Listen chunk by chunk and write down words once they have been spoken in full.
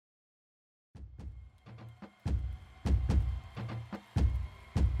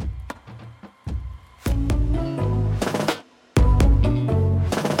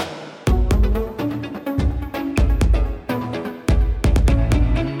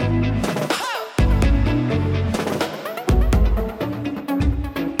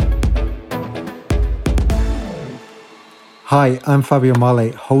Hi, I'm Fabio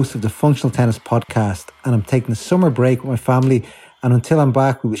Male, host of the Functional Tennis Podcast, and I'm taking a summer break with my family, and until I'm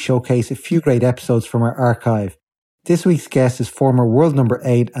back, we will showcase a few great episodes from our archive. This week's guest is former world number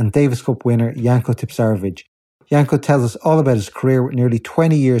 8 and Davis Cup winner Janko Tipsarevic. Janko tells us all about his career with nearly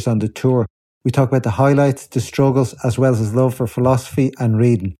 20 years on the tour. We talk about the highlights, the struggles, as well as his love for philosophy and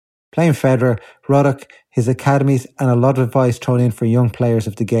reading. Playing Federer, Roddick, his academies, and a lot of advice thrown in for young players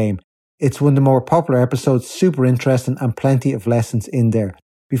of the game. It's one of the more popular episodes, super interesting and plenty of lessons in there.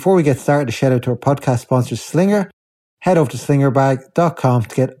 Before we get started, a shout out to our podcast sponsor Slinger. Head over to slingerbag.com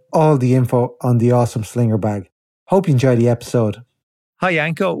to get all the info on the awesome Slinger bag. Hope you enjoy the episode. Hi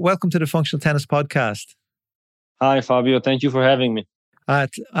Janko, welcome to the Functional Tennis Podcast. Hi Fabio, thank you for having me.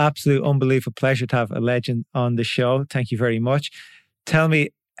 It's an absolute unbelievable pleasure to have a legend on the show. Thank you very much. Tell me,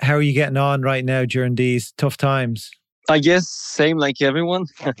 how are you getting on right now during these tough times? I guess same like everyone.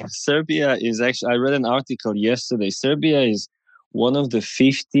 Serbia is actually, I read an article yesterday. Serbia is one of the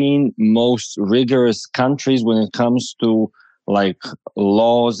 15 most rigorous countries when it comes to like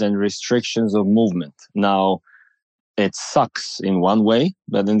laws and restrictions of movement. Now, it sucks in one way,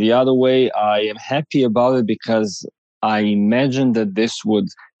 but in the other way, I am happy about it because I imagine that this would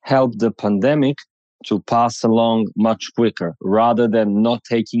help the pandemic to pass along much quicker rather than not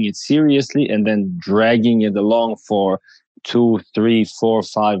taking it seriously and then dragging it along for 2, 3, 4,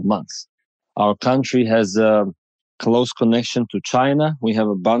 5 months. Our country has a close connection to China. We have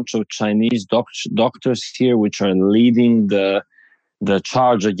a bunch of Chinese doctors here which are leading the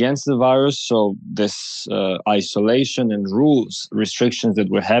charge against the virus. So this isolation and rules, restrictions that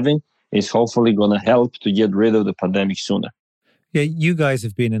we're having is hopefully going to help to get rid of the pandemic sooner. Yeah, you guys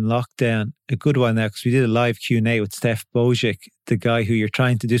have been in lockdown a good while now because we did a live Q&A with Steph Bojic, the guy who you're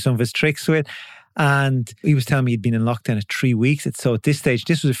trying to do some of his tricks with. And he was telling me he'd been in lockdown at 3 weeks. So at this stage,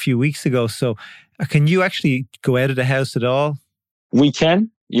 this was a few weeks ago. So can you actually go out of the house at all? We can.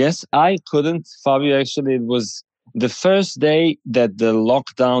 Yes, I couldn't. Fabio, actually, it was the first day that the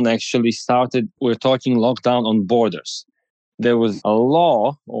lockdown actually started. We're talking lockdown on borders. There was a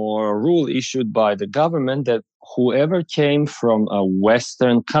law or a rule issued by the government that whoever came from a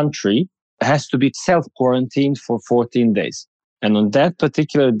Western country has to be self-quarantined for 14 days. And on that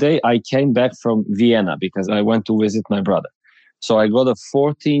particular day, I came back from Vienna because I went to visit my brother. So I got a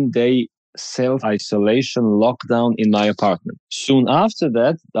 14-day self-isolation lockdown in my apartment. Soon after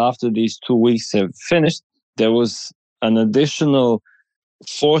that, after these 2 weeks have finished, there was an additional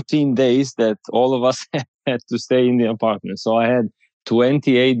 14 days that all of us had to stay in the apartment. So I had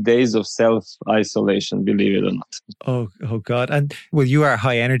 28 days of self-isolation, believe it or not. Oh God. And well, you are a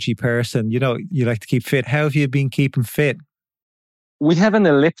high energy person. You know, you like to keep fit. How have you been keeping fit? We have an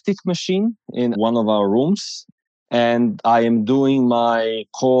elliptic machine in one of our rooms, and I am doing my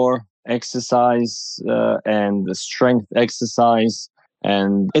core exercise and the strength exercise.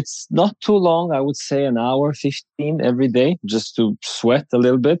 And it's not too long, I would say an hour, 15 every day, just to sweat a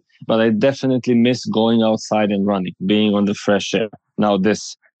little bit. But I definitely miss going outside and running, being on the fresh air. Now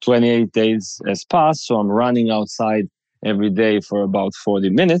this 28 days has passed, so I'm running outside every day for about 40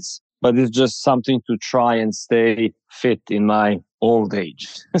 minutes. But it's just something to try and stay fit in my old age,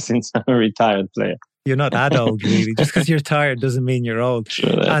 since I'm a retired player. You're not that old, really. Just because you're tired doesn't mean you're old.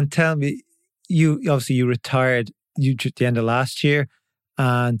 Sure. And tell me, you retired at the end of last year.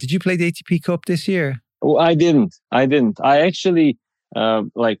 And did you play the ATP Cup this year? Oh, I didn't. I actually,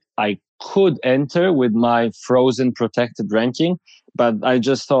 I could enter with my frozen protected ranking, but I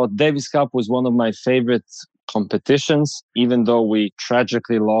just thought Davis Cup was one of my favorite competitions. Even though we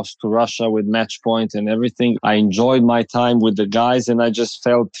tragically lost to Russia with match point and everything, I enjoyed my time with the guys and I just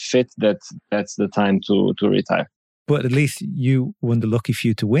felt fit that that's the time to retire. But at least you won the lucky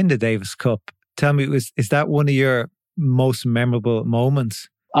few to win the Davis Cup. Tell me, is that one of your most memorable moments?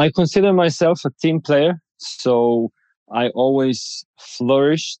 I consider myself a team player, so I always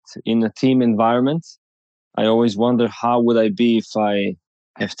flourished in a team environment. I always wonder how would I be if I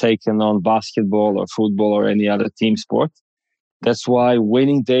have taken on basketball or football or any other team sport. That's why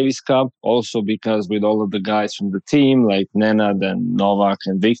winning Davis Cup, also because with all of the guys from the team like Nenad and Novak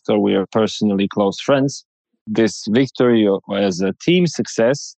and Victor, we are personally close friends. This victory as a team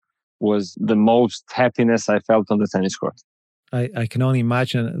success was the most happiness I felt on the tennis court. I can only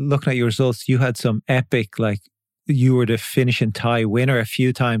imagine, looking at your results, you had some epic, like you were the finishing tie winner a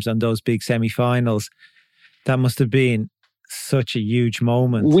few times on those big semi-finals. That must have been such a huge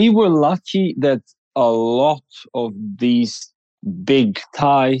moment. We were lucky that a lot of these big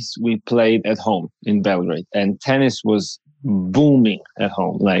ties we played at home in Belgrade, and tennis was booming at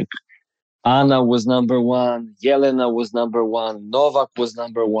home. Like Anna was number one, Jelena was number one, Novak was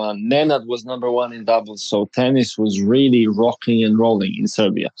number one, Nenad was number one in doubles. So tennis was really rocking and rolling in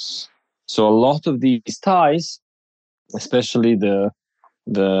Serbia. So a lot of these ties, especially the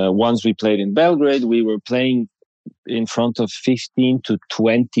ones we played in Belgrade, we were playing in front of 15 to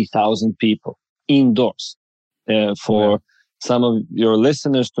 20,000 people indoors. For some of your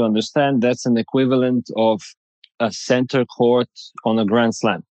listeners to understand, that's an equivalent of a center court on a Grand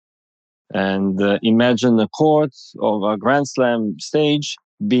Slam. And imagine a court of a Grand Slam stage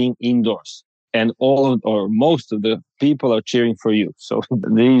being indoors. And all or most of the people are cheering for you. So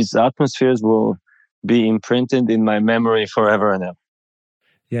these atmospheres will be imprinted in my memory forever and ever.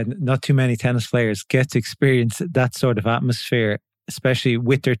 Yeah, not too many tennis players get to experience that sort of atmosphere, especially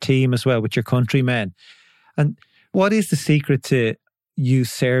with their team as well, with your countrymen. And what is the secret to you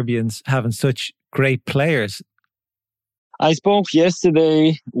Serbians having such great players? I spoke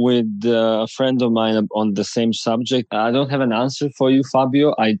yesterday with a friend of mine on the same subject. I don't have an answer for you,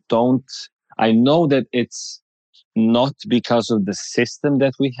 Fabio. I know that it's not because of the system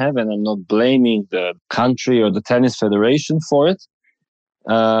that we have, and I'm not blaming the country or the tennis federation for it,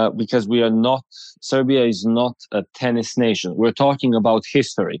 because Serbia is not a tennis nation. We're talking about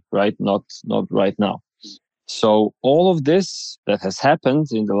history, right? Not right now. So all of this that has happened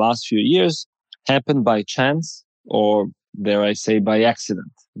in the last few years happened by chance, or dare I say by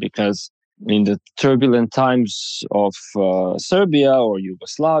accident, because in the turbulent times of Serbia or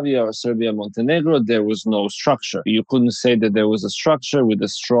Yugoslavia or Serbia, Montenegro, there was no structure. You couldn't say that there was a structure with a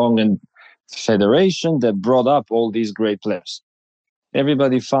strong and federation that brought up all these great players.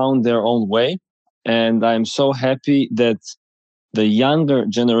 Everybody found their own way. And I'm so happy that the younger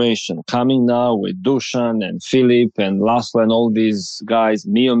generation coming now with Dusan and Filip and Laszlo and all these guys,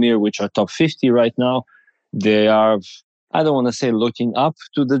 Miomir, which are top 50 right now, they are, I don't want to say looking up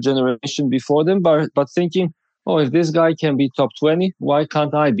to the generation before them, but thinking, oh, if this guy can be top 20, why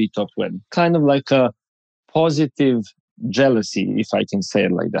can't I be top 20? Kind of like a positive jealousy, if I can say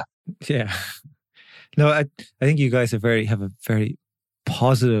it like that. Yeah. No, I think you guys have a very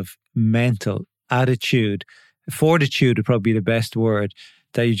positive mental attitude. Fortitude would probably be the best word.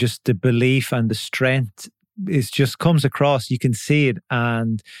 That you just, the belief and the strength is just comes across. You can see it.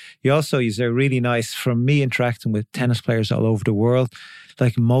 And you also, you're really nice. From me interacting with tennis players all over the world,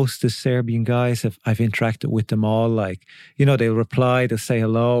 like most of the Serbian guys, I've interacted with them all. Like, they'll reply, they'll say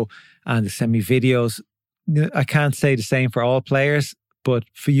hello, and they send me videos. I can't say the same for all players, but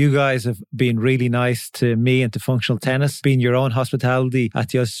for you guys have been really nice to me and to functional tennis, being your own hospitality at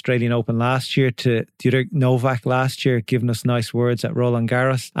the Australian Open last year, to the other Novak last year, giving us nice words at Roland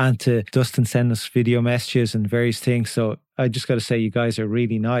Garros, and to Dustin sending us video messages and various things. So I just got to say you guys are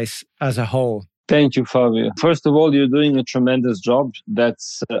really nice as a whole. Thank you, Fabio. First of all, you're doing a tremendous job.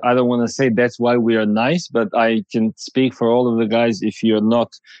 That's, I don't want to say that's why we are nice, but I can speak for all of the guys. If you're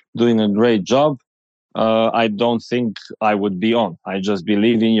not doing a great job, I don't think I would be on. I just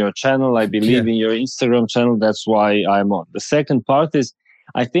believe in your channel. I believe in your Instagram channel. That's why I'm on. The second part is,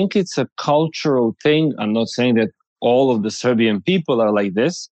 I think it's a cultural thing. I'm not saying that all of the Serbian people are like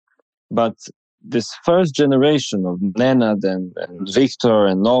this, but this first generation of Nenad and Victor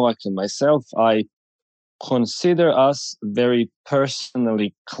and Novak and myself, I consider us very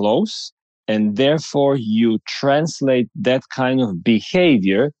personally close. And therefore, you translate that kind of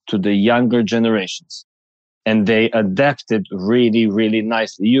behavior to the younger generations. And they adapted really, really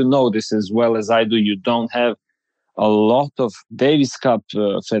nicely. You know this as well as I do. You don't have a lot of Davis Cup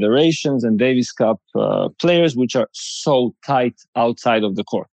federations and Davis Cup players which are so tight outside of the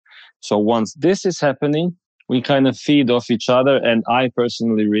court. So once this is happening, we kind of feed off each other. And I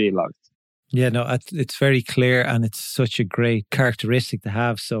personally really love it. Yeah, no, it's very clear, and it's such a great characteristic to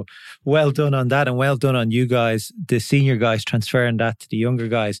have. So well done on that, and well done on you guys, the senior guys, transferring that to the younger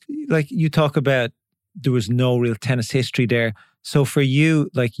guys. Like you talk about, there was no real tennis history there. So for you,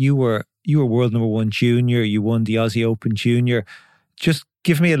 like you were world number one junior, you won the Aussie Open junior. Just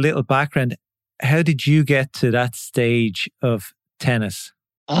give me a little background. How did you get to that stage of tennis?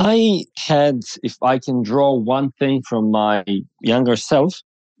 I had, if I can draw one thing from my younger self,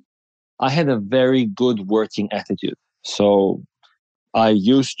 I had a very good working attitude. So I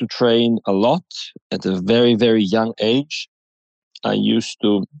used to train a lot at a very, very young age. I used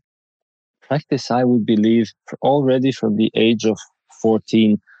to practice, I would believe, already from the age of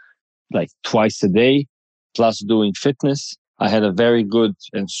 14, like twice a day, plus doing fitness. I had a very good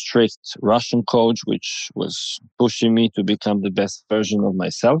and strict Russian coach, which was pushing me to become the best version of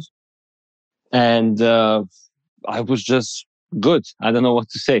myself. And I was just good. I don't know what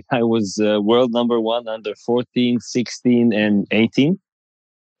to say. I was world number one under 14, 16, and 18.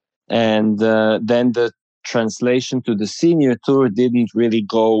 And then the translation to the senior tour didn't really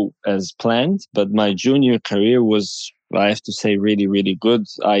go as planned, but my junior career was, I have to say, really, really good.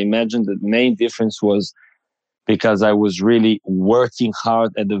 I imagine the main difference was because I was really working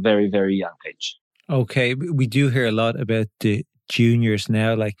hard at a very, very young age. Okay, we do hear a lot about the juniors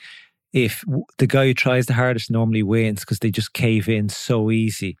now. Like, if the guy who tries the hardest normally wins because they just cave in so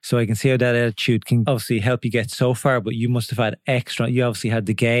easy. So I can see how that attitude can obviously help you get so far, but you must have had extra. You obviously had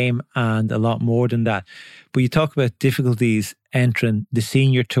the game and a lot more than that. But you talk about difficulties entering the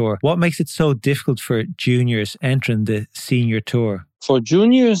senior tour. What makes it so difficult for juniors entering the senior tour? For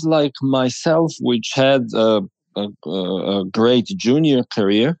juniors like myself, which had a great junior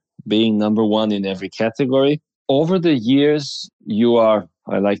career, being number one in every category, over the years, you are,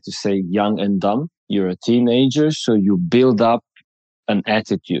 I like to say, young and dumb. You're a teenager, so you build up an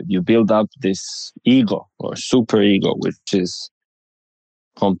attitude. You build up this ego or super ego, which is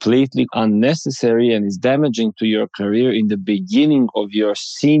completely unnecessary and is damaging to your career in the beginning of your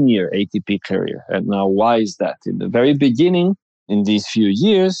senior ATP career. And now, why is that? In the very beginning, in these few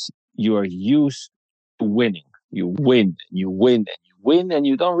years, you are used to winning. You win, you win, and you win, and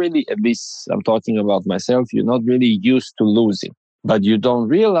you don't really, at least I'm talking about myself, you're not really used to losing. But you don't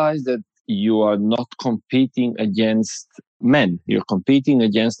realize that you are not competing against men. You're competing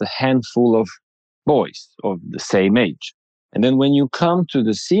against a handful of boys of the same age. And then when you come to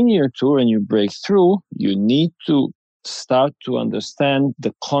the senior tour and you break through, you need to start to understand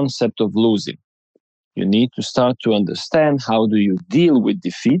the concept of losing. You need to start to understand how do you deal with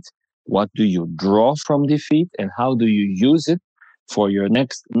defeat, what do you draw from defeat, and how do you use it for your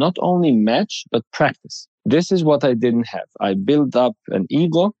next, not only match, but practice. This is what I didn't have. I built up an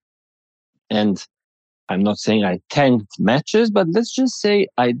ego, and I'm not saying I tanked matches, but let's just say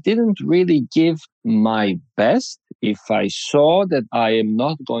I didn't really give my best if I saw that I am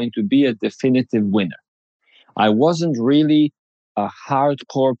not going to be a definitive winner. I wasn't really a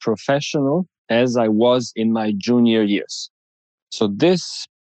hardcore professional as I was in my junior years. So this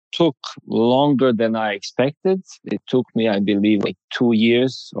took longer than I expected. It took me, I believe, like 2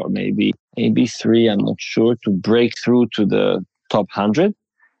 years or maybe 3, I'm not sure, to break through to the top 100.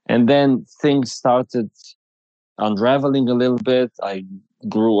 And then things started unraveling a little bit. I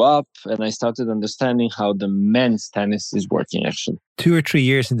grew up and I started understanding how the men's tennis is working actually. 2 or 3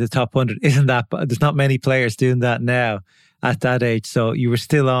 years in the top 100, isn't that, there's not many players doing that now at that age. So you were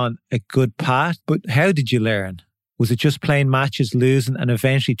still on a good path, but how did you learn? Was it just playing matches, losing, and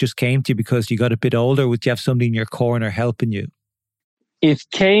eventually it just came to you because you got a bit older? Would you have somebody in your corner helping you? It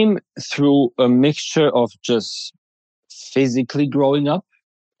came through a mixture of just physically growing up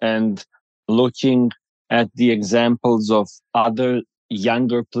and looking at the examples of other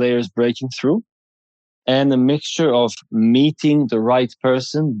younger players breaking through, and a mixture of meeting the right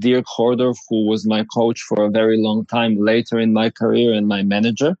person, Dirk Hordorf, who was my coach for a very long time later in my career and my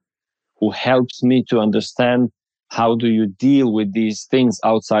manager, who helped me to understand how do you deal with these things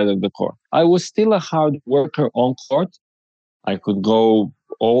outside of the court. I was still a hard worker on court. I could go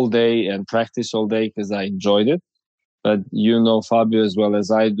all day and practice all day because I enjoyed it. But you know, Fabio, as well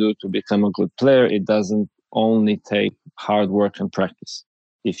as I do, to become a good player, it doesn't only take hard work and practice.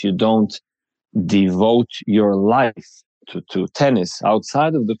 If you don't devote your life to tennis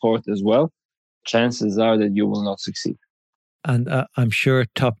outside of the court as well, chances are that you will not succeed. And I'm sure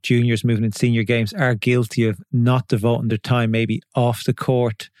top juniors moving in senior games are guilty of not devoting their time maybe off the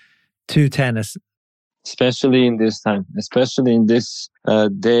court to tennis. Especially in this time, especially in this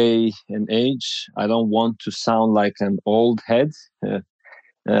day and age. I don't want to sound like an old head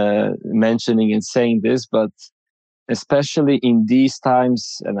mentioning and saying this, but especially in these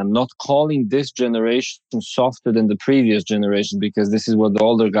times, and I'm not calling this generation softer than the previous generation because this is what the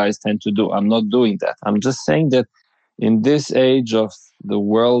older guys tend to do. I'm not doing that. I'm just saying that in this age of the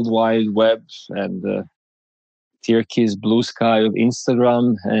World Wide Web and the turquoise blue sky of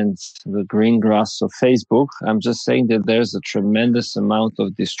Instagram and the green grass of Facebook, I'm just saying that there's a tremendous amount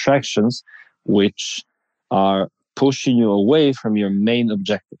of distractions which are pushing you away from your main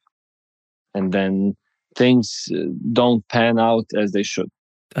objective. And then things don't pan out as they should.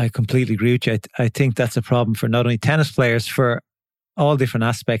 I completely agree with you. I think that's a problem for not only tennis players, for all different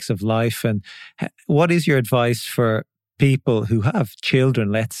aspects of life. And what is your advice for people who have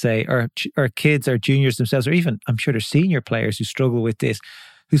children, let's say, or kids or juniors themselves, or even, I'm sure there's senior players who struggle with this,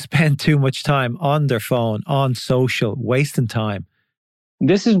 who spend too much time on their phone, on social, wasting time?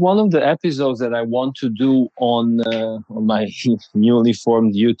 This is one of the episodes that I want to do on my newly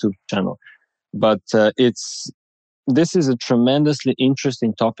formed YouTube channel. But this is a tremendously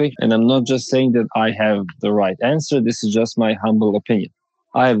interesting topic, and I'm not just saying that I have the right answer. This is just my humble opinion.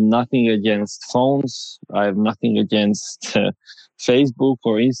 I have nothing against phones. I have nothing against Facebook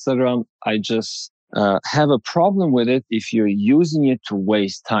or Instagram. I just have a problem with it if you're using it to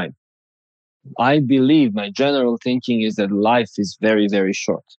waste time. I believe my general thinking is that life is very, very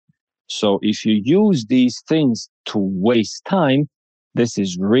short. So if you use these things to waste time, this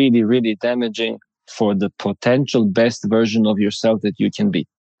is really, really damaging for the potential best version of yourself that you can be.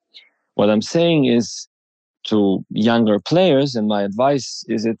 What I'm saying is to younger players, and my advice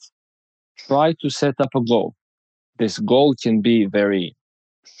is it try to set up a goal. This goal can be very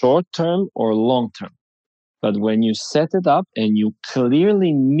short term or long term. But when you set it up and you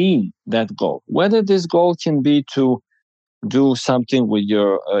clearly mean that goal, whether this goal can be to do something with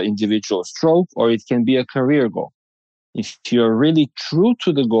your individual stroke or it can be a career goal. If you're really true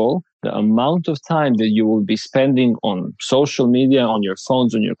to the goal, the amount of time that you will be spending on social media, on your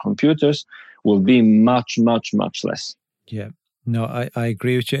phones, on your computers will be much, much, much less. Yeah. No, I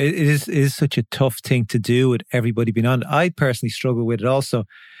agree with you. It is such a tough thing to do with everybody being on it. I personally struggle with it also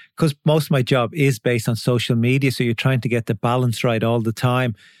because most of my job is based on social media. So you're trying to get the balance right all the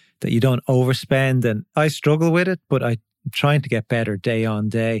time, that you don't overspend. And I struggle with it, but I'm trying to get better day on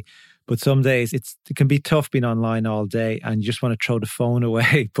day. But some days it can be tough being online all day and you just want to throw the phone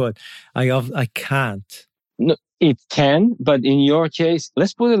away. But I can't. No, it can, but in your case,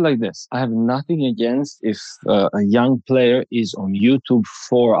 let's put it like this. I have nothing against if a young player is on YouTube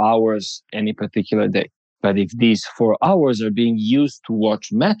 4 hours any particular day. But if these 4 hours are being used to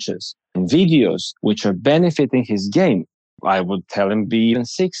watch matches and videos which are benefiting his game, I would tell him be even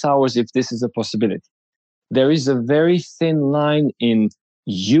 6 hours if this is a possibility. There is a very thin line in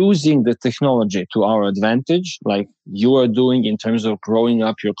using the technology to our advantage, like you are doing in terms of growing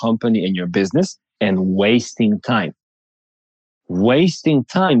up your company and your business, and wasting time. Wasting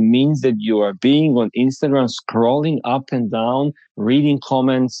time means that you are being on Instagram, scrolling up and down, reading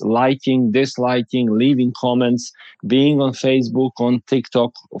comments, liking, disliking, leaving comments, being on Facebook, on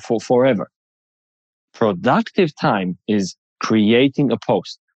TikTok for forever. Productive time is creating a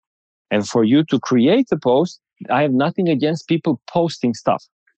post. And for you to create a post, I have nothing against people posting stuff,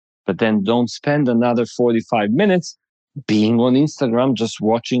 but then don't spend another 45 minutes being on Instagram, just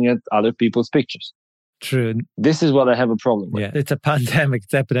watching at other people's pictures. True. This is what I have a problem with. Yeah, it's a pandemic,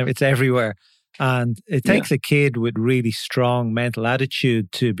 it's epidemic, it's everywhere. And it takes a kid with really strong mental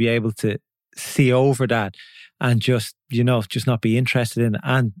attitude to be able to see over that and just not be interested in it.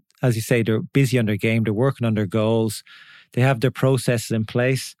 And as you say, they're busy on their game, they're working on their goals, they have their processes in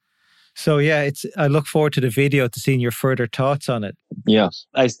place. So yeah, I look forward to the video to seeing your further thoughts on it. Yeah,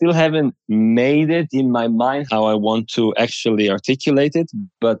 I still haven't made it in my mind how I want to actually articulate it,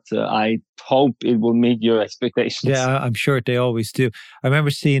 but I hope it will meet your expectations. Yeah, I'm sure they always do. I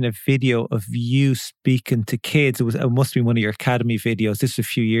remember seeing a video of you speaking to kids. It must be one of your academy videos. This was a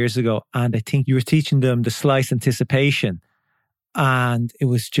few years ago. And I think you were teaching them the slice anticipation. And it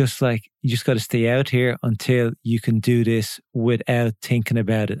was just like, you just got to stay out here until you can do this without thinking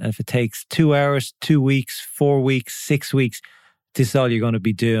about it. And if it takes 2 hours, 2 weeks, 4 weeks, 6 weeks, this is all you're going to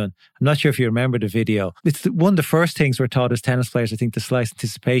be doing. I'm not sure if you remember the video. It's one of the first things we're taught as tennis players, I think, the slice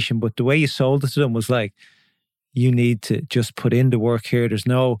anticipation. But the way you sold it to them was like, you need to just put in the work here. There's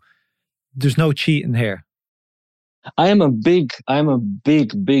no cheating here. I am a big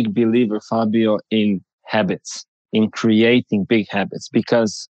believer, Fabio, in habits, in creating big habits,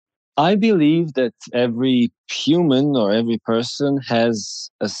 because I believe that every human or every person has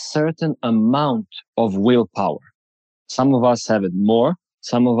a certain amount of willpower. Some of us have it more,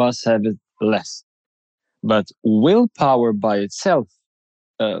 some of us have it less. But willpower by itself,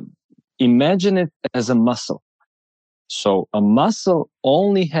 imagine it as a muscle. So a muscle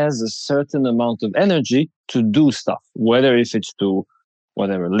only has a certain amount of energy to do stuff, whether if it's to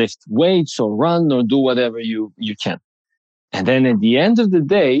lift weights or run or do whatever you can. And then at the end of the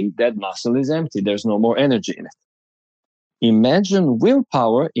day, that muscle is empty. There's no more energy in it. Imagine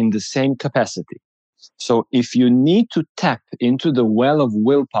willpower in the same capacity. So if you need to tap into the well of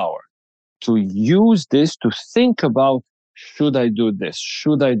willpower to use this to think about, should I do this?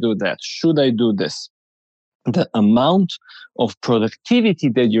 Should I do that? Should I do this? The amount of productivity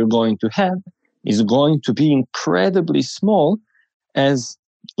that you're going to have is going to be incredibly small as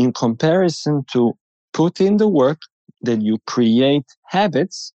in comparison to put in the work that you create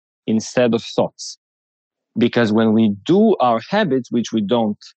habits instead of thoughts. Because when we do our habits, which we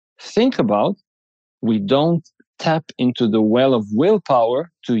don't think about, we don't tap into the well of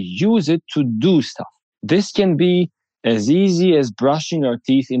willpower to use it to do stuff. This can be as easy as brushing our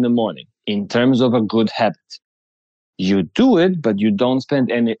teeth in the morning in terms of a good habit. You do it, but you don't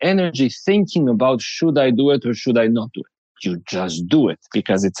spend any energy thinking about should I do it or should I not do it. You just do it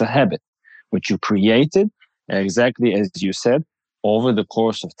because it's a habit, which you created, exactly as you said, over the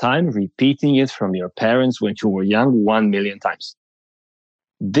course of time, repeating it from your parents when you were young 1 million times.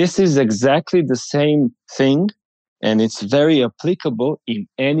 This is exactly the same thing, and it's very applicable in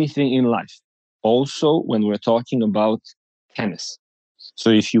anything in life. Also, when we're talking about tennis. So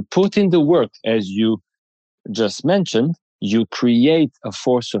if you put in the work, as you just mentioned, you create a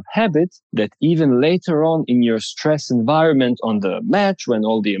force of habit that even later on in your stress environment on the match, when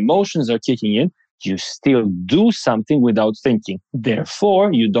all the emotions are kicking in, you still do something without thinking.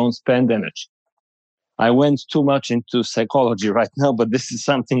 Therefore, you don't spend energy. I went too much into psychology right now, but this is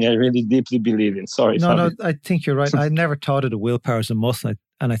something I really deeply believe in. Sorry, Fabio. No, I think you're right. I never thought of the willpower as a muscle.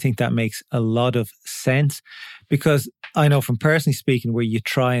 And I think that makes a lot of sense, because I know from personally speaking, where you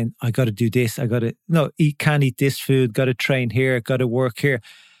try and I got to do this, can't eat this food, got to train here, got to work here.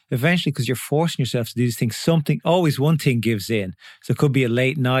 Eventually, because you're forcing yourself to do these things, always one thing gives in. So it could be a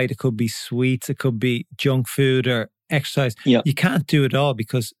late night, it could be sweets, it could be junk food or exercise. Yeah. You can't do it all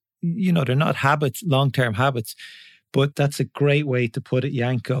because, they're not habits, long-term habits. But that's a great way to put it,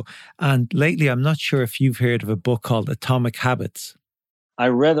 Janko. And lately, I'm not sure if you've heard of a book called Atomic Habits. I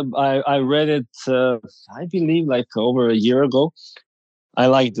read it, I believe, like over a year ago. I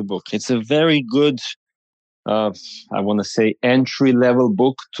like the book. It's a very good, I want to say, entry-level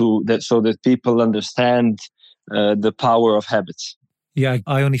book so that people understand the power of habits. Yeah,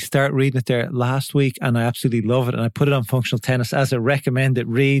 I only started reading it there last week and I absolutely love it. And I put it on Functional Tennis as a recommended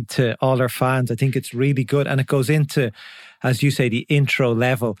read to all our fans. I think it's really good. And it goes into, as you say, the intro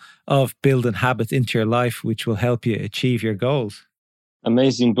level of building habits into your life, which will help you achieve your goals.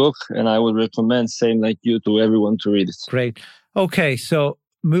 Amazing book. And I would recommend, same like you, to everyone to read it. Great. Okay, so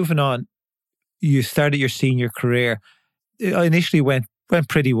moving on, you started your senior career. It initially went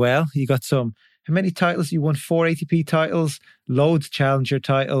pretty well. You got how many titles? You won 4 ATP titles, loads of challenger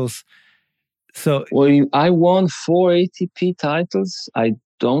titles. So, I won 4 ATP titles. I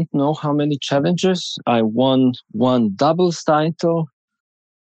don't know how many challengers. I won 1 doubles title.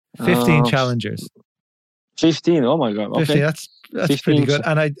 15 challengers. 15. Oh my God. Okay. 15, that's pretty good.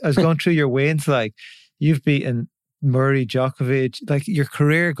 And I was going through your wins. Like, you've beaten Murray, Djokovic. Like, your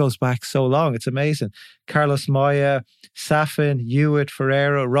career goes back so long. It's amazing. Carlos Moya, Safin, Hewitt,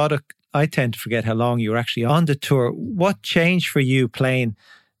 Ferrero, Roddick. I tend to forget how long you were actually on the tour. What changed for you playing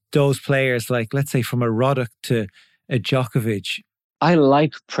those players, like, let's say, from a Roddick to a Djokovic? I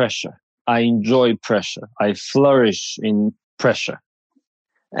like pressure. I enjoy pressure. I flourish in pressure.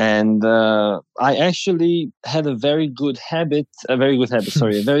 And I actually had a very good record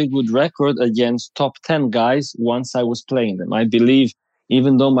against top 10 guys once I was playing them. I believe,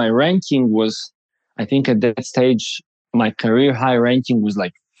 even though my ranking was, I think at that stage, my career high ranking was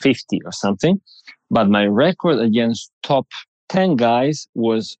like 50 or something, but my record against top 10 guys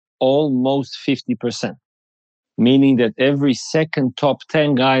was almost 50%, meaning that every second top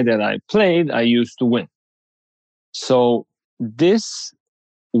 10 guy that I played, I used to win. So this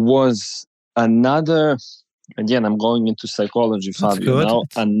was another, again, I'm going into psychology, Fabio, now,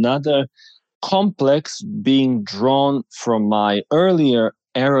 another complex being drawn from my earlier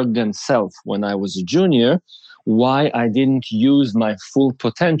arrogant self when I was a junior, why I didn't use my full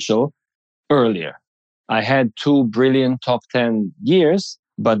potential earlier. I had 2 brilliant top 10 years,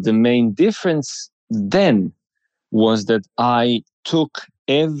 but the main difference then was that I took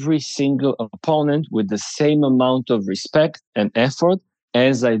every single opponent with the same amount of respect and effort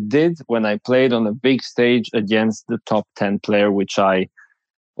as I did when I played on a big stage against the top 10 player, which I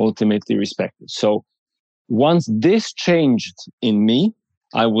ultimately respected. So once this changed in me,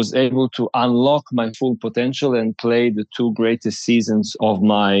 I was able to unlock my full potential and play the 2 greatest seasons of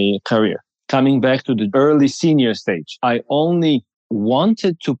my career. Coming back to the early senior stage, I only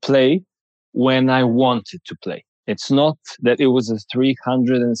wanted to play when I wanted to play. It's not that it was a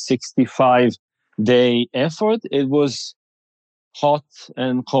 365-day effort. It was hot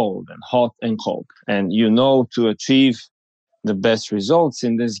and cold and hot and cold. And to achieve the best results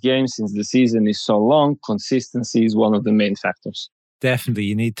in this game, since the season is so long, consistency is one of the main factors. Definitely.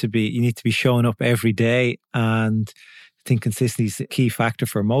 You need to be showing up every day. And I think consistency is a key factor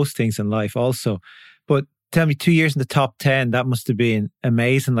for most things in life also. But tell me, 2 years in the top 10, that must have been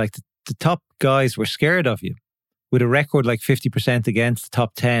amazing. Like, the top guys were scared of you. With a record like 50% against the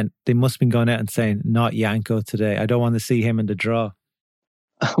top 10, they must have been going out and saying, not Janko today. I don't want to see him in the draw.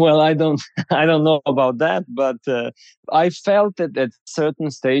 Well, I don't know about that, but I felt that at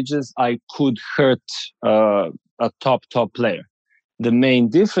certain stages I could hurt a top player. The main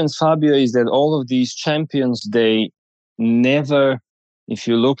difference, Fabio, is that all of these champions, they never, if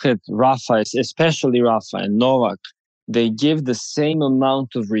you look at Rafa, especially Rafa and Novak, they give the same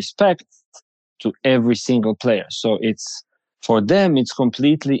amount of respect to every single player. So for them, it's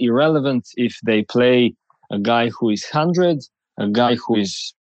completely irrelevant if they play a guy who is 100, a guy who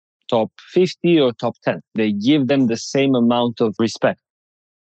is top 50 or top 10. They give them the same amount of respect.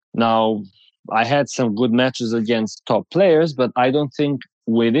 Now, I had some good matches against top players, but I don't think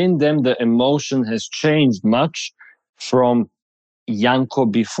within them the emotion has changed much from Janko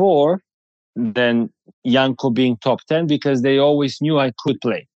before than Janko being top 10, because they always knew I could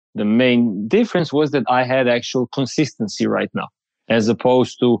play. The main difference was that I had actual consistency right now, as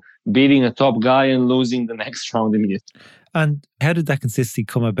opposed to beating a top guy and losing the next round immediately. And how did that consistency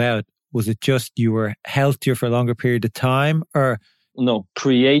come about? Was it just you were healthier for a longer period of time, or? No,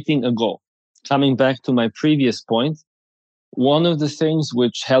 creating a goal. Coming back to my previous point, one of the things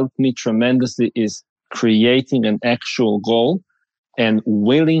which helped me tremendously is creating an actual goal and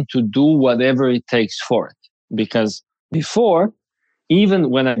willing to do whatever it takes for it. Because before, even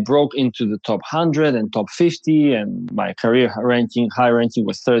when I broke into the top 100 and top 50 and my career high ranking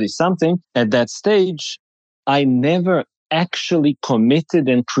was 30 something, at that stage, I never actually committed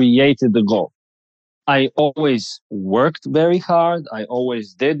and created the goal. I always worked very hard. I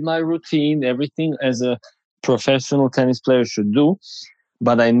always did my routine, everything as a professional tennis player should do.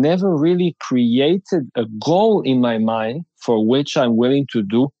 But I never really created a goal in my mind for which I'm willing to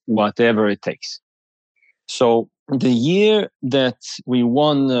do whatever it takes. So the year that we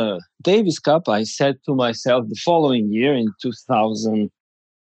won Davis Cup, I said to myself the following year in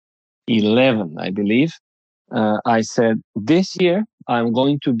 2011, I believe, I said, this year I'm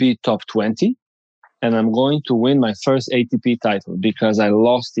going to be top 20 and I'm going to win my first ATP title because I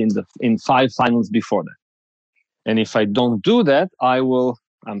lost in 5 finals before that. And if I don't do that,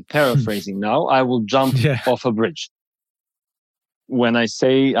 I'm paraphrasing now, I will jump off a bridge. When I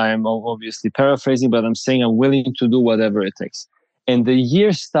say, I am obviously paraphrasing, but I'm saying I'm willing to do whatever it takes. And the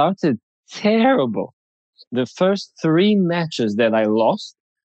year started terrible. The first 3 matches that I lost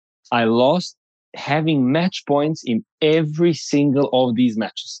having match points in every single of these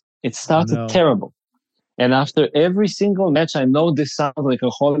matches. It started terrible. And after every single match, I know this sounds like a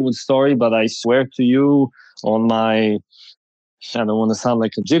Hollywood story, but I swear to you I don't want to sound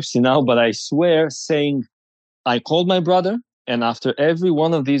like a gypsy now, but I swear saying, I called my brother, and after every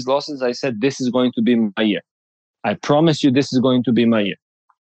one of these losses, I said, this is going to be my year. I promise you this is going to be my year.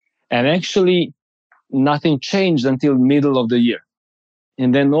 And actually, nothing changed until middle of the year.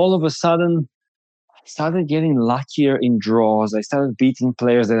 And then all of a sudden, I started getting luckier in draws. I started beating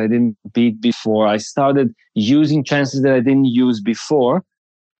players that I didn't beat before. I started using chances that I didn't use before.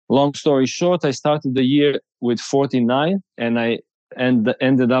 Long story short, I started the year with 49 and I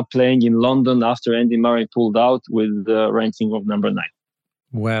ended up playing in London after Andy Murray pulled out with the ranking of number 9.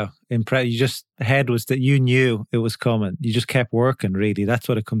 Wow. The head was that you knew it was coming. You just kept working, really. That's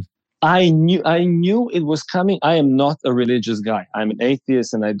what it comes. I knew it was coming. I am not a religious guy. I'm an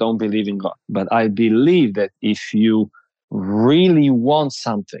atheist and I don't believe in God. But I believe that if you really want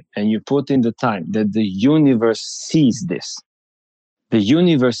something and you put in the time, that the universe sees this. The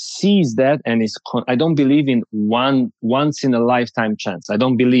universe sees that and I don't believe in once in a lifetime chance. I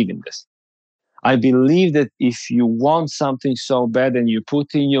don't believe in this. I believe that if you want something so bad and you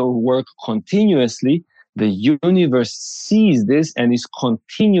put in your work continuously, the universe sees this and is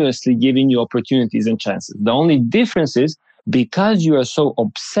continuously giving you opportunities and chances. The only difference is because you are so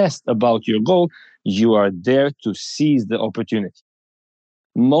obsessed about your goal, you are there to seize the opportunity.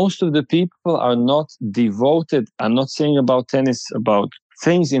 Most of the people are not devoted. I'm not saying about tennis, about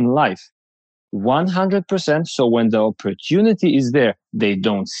things in life. 100%. So when the opportunity is there, they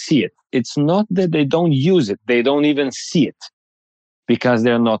don't see it. It's not that they don't use it. They don't even see it because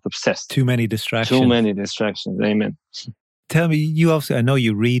they're not obsessed. Too many distractions. Amen. Tell me, I know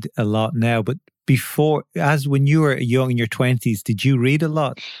you read a lot now, but before, as when you were young in your 20s, did you read a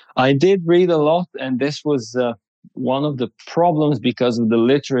lot? I did read a lot, and this was one of the problems because of the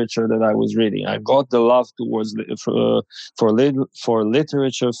literature that I was reading. I got the love for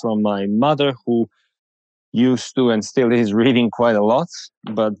literature from my mother, who used to and still is reading quite a lot.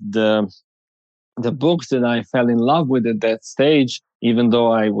 But the books that I fell in love with at that stage, even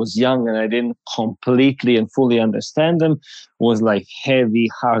though I was young and I didn't completely and fully understand them, was like heavy,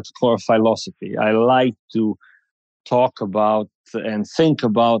 hardcore philosophy. I like to talk about and think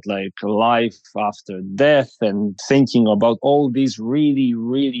about like life after death and thinking about all these really,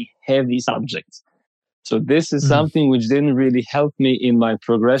 really heavy subjects. So this is something which didn't really help me in my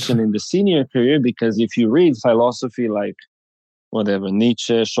progression in the senior career, because if you read philosophy like whatever,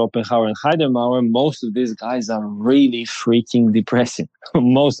 Nietzsche, Schopenhauer, and Heidegger, most of these guys are really freaking depressing.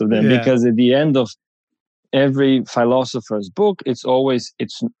 Most of them, because at the end of every philosopher's book, it's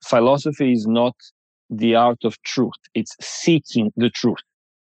philosophy is not the art of truth. It's seeking the truth.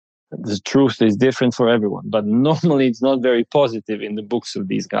 The truth is different for everyone, but normally it's not very positive in the books of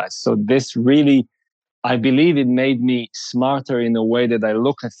these guys. So this really, I believe it made me smarter in a way that I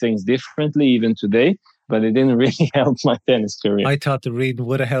look at things differently even today, but it didn't really help my tennis career. I thought the reading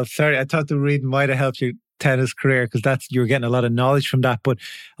would have helped. Sorry, I thought the reading might have helped your tennis career because you were getting a lot of knowledge from that. But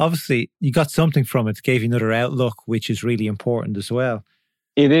obviously you got something from it. It gave you another outlook, which is really important as well.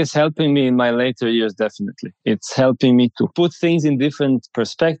 It is helping me in my later years, definitely. It's helping me to put things in different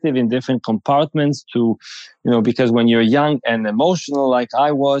perspective, in different compartments because when you're young and emotional like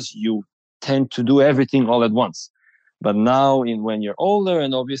I was, you tend to do everything all at once. But now when you're older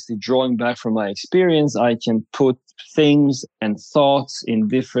and obviously drawing back from my experience, I can put things and thoughts in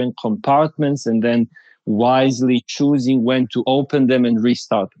different compartments and then wisely choosing when to open them and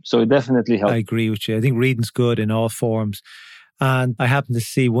restart them. So it definitely helps. I agree with you. I think reading's good in all forms. And I happened to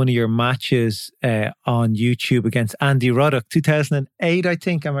see one of your matches on YouTube against Andy Roddick, 2008, I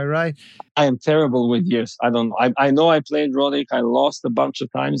think. Am I right? I am terrible with years. I don't know. I know I played Roddick. I lost a bunch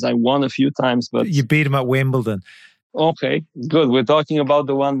of times. I won a few times, but you beat him at Wimbledon. Okay, good. We're talking about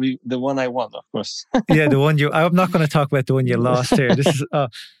the one I won, of course. Yeah, the one I'm not going to talk about the one you lost here. This is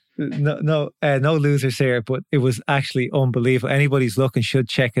no losers here, but it was actually unbelievable. Anybody's looking should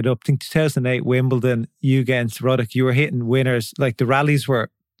check it up. I think 2008 Wimbledon, you against Roddick, you were hitting winners. Like the rallies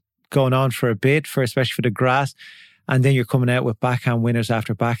were going on for a bit, especially for the grass, and then you're coming out with backhand winners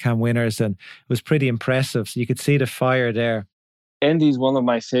after backhand winners, and it was pretty impressive. So you could see the fire there. Andy is one of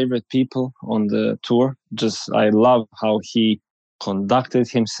my favorite people on the tour. I love how he conducted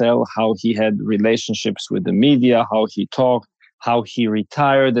himself, how he had relationships with the media, how he talked, how he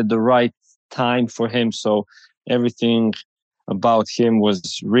retired at the right time for him. So everything about him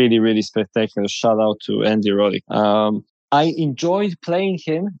was really, really spectacular. Shout out to Andy Roddick. I enjoyed playing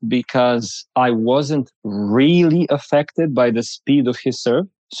him because I wasn't really affected by the speed of his serve.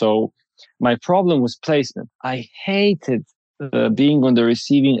 So my problem was placement. I hated being on the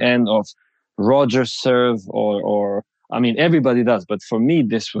receiving end of Roger's serve or everybody does, but for me,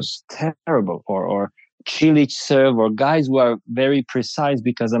 this was terrible. Or Cilic serve, or guys who are very precise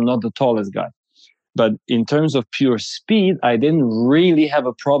because I'm not the tallest guy. But in terms of pure speed, I didn't really have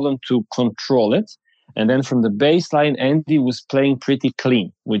a problem to control it. And then from the baseline, Andy was playing pretty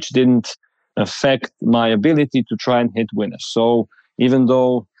clean, which didn't affect my ability to try and hit winners. So even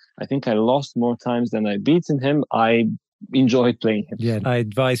though I think I lost more times than I beaten him, I enjoyed playing him. Yeah, I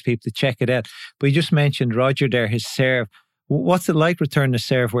advise people to check it out. But you just mentioned Roger there, his serve. What's it like returning a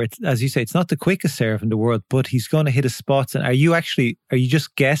serve where, as you say, it's not the quickest serve in the world, but he's going to hit his spots? And are you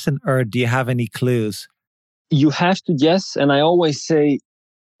just guessing, or do you have any clues? You have to guess. And I always say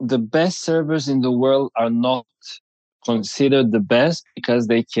the best servers in the world are not considered the best because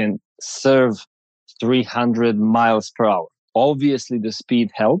they can serve 300 miles per hour. Obviously, the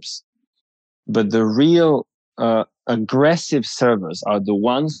speed helps, but the real aggressive servers are the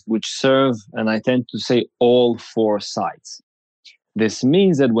ones which serve, and I tend to say, all four sides. This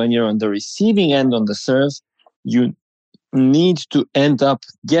means that when you're on the receiving end on the serve, you need to end up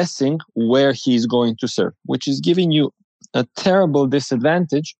guessing where he's going to serve, which is giving you a terrible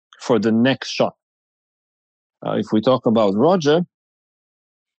disadvantage for the next shot. If we talk about Roger,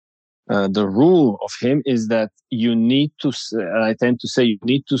 the rule of him is that you need to, I tend to say, you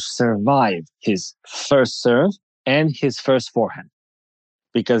need to survive his first serve and his first forehand,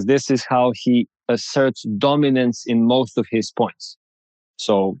 because this is how he asserts dominance in most of his points.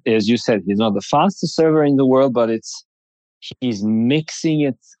 So, as you said, he's not the fastest server in the world, but he's mixing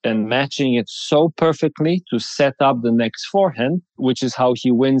it and matching it so perfectly to set up the next forehand, which is how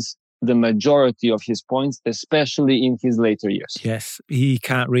he wins the majority of his points, especially in his later years. Yes, he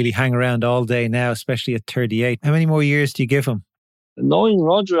can't really hang around all day now, especially at 38. How many more years do you give him? Knowing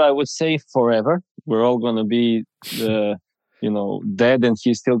Roger, I would say forever. We're all going to be, dead, and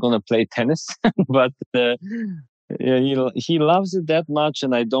he's still going to play tennis. But he loves it that much,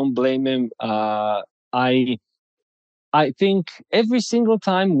 and I don't blame him. I think every single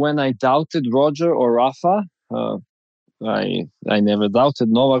time when I doubted Roger or Rafa, I never doubted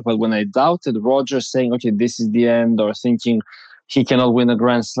Novak, but when I doubted Roger, saying, okay, this is the end, or thinking he cannot win a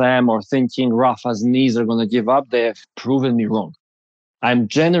Grand Slam, or thinking Rafa's knees are going to give up, they have proven me wrong. I'm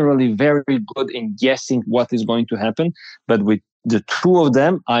generally very good in guessing what is going to happen, but with the two of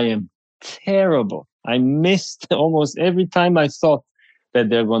them, I am terrible. I missed almost every time I thought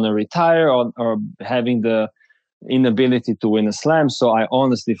that they're going to retire or having the inability to win a slam. So I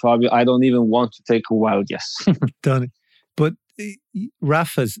honestly, Fabio, I don't even want to take a wild guess. Done it. But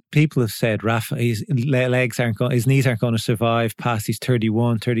Rafa's, people have said Rafa, his legs aren't going, his knees aren't going to survive past he's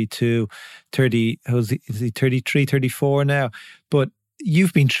 31, 32, 30, is he 33, 34 now? But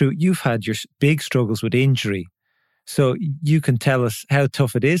you've had your big struggles with injury. So you can tell us how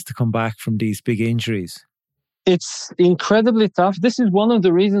tough it is to come back from these big injuries. It's incredibly tough. This is one of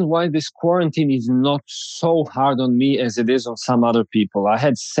the reasons why this quarantine is not so hard on me as it is on some other people. I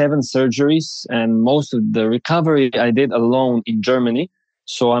had 7 surgeries and most of the recovery I did alone in Germany.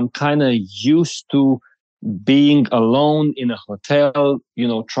 So I'm kind of used to being alone in a hotel,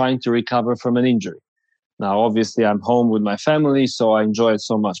 trying to recover from an injury. Now, obviously, I'm home with my family, so I enjoy it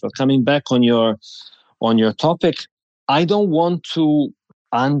so much. But coming back on your topic, I don't want to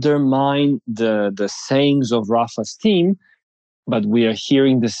undermine the sayings of Rafa's team, but we are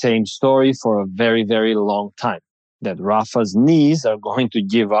hearing the same story for a very, very long time. That Rafa's knees are going to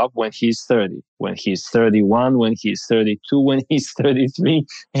give up when he's 30, when he's 31, when he's 32, when he's 33,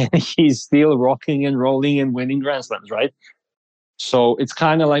 and he's still rocking and rolling and winning Grand Slams, right? So it's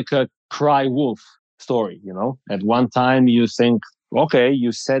kind of like a cry wolf story, At one time you think, okay,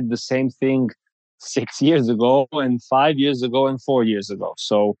 you said the same thing 6 years ago and 5 years ago and 4 years ago.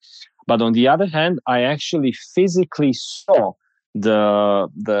 So, but on the other hand, I actually physically saw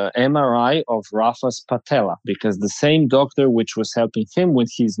the MRI of Rafa's patella because the same doctor which was helping him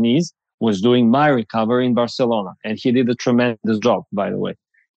with his knees was doing my recovery in Barcelona. And he did a tremendous job, by the way.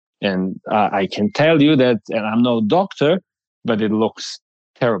 And I can tell you that, and I'm no doctor, but it looks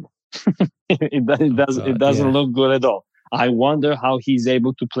terrible. It doesn't look good at all. I wonder how he's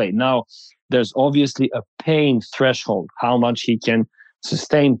able to play. Now, there's obviously a pain threshold, how much he can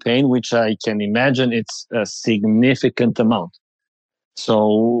sustain pain, which I can imagine it's a significant amount.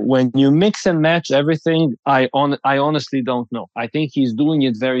 So when you mix and match everything, I honestly don't know. I think he's doing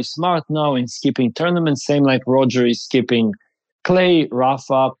it very smart now in skipping tournaments, same like Roger is skipping clay,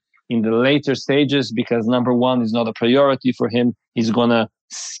 Rafa in the later stages, because number one is not a priority for him. He's going to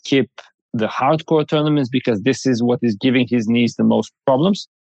skip the hardcore tournaments because this is what is giving his knees the most problems.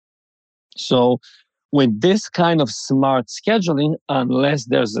 So with this kind of smart scheduling, unless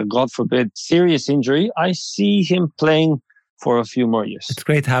there's a, God forbid, serious injury, I see him playing for a few more years. It's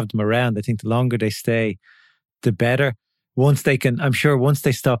great to have them around. I think the longer they stay, the better. Once they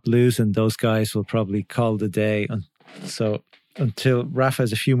stop losing, those guys will probably call the day. So until Rafa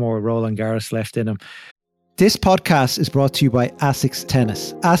has a few more Roland Garros left in him. This podcast is brought to you by ASICS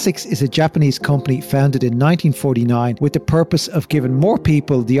Tennis. ASICS is a Japanese company founded in 1949 with the purpose of giving more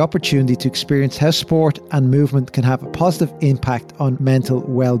people the opportunity to experience how sport and movement can have a positive impact on mental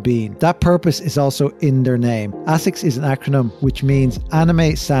well-being. That purpose is also in their name. ASICS is an acronym which means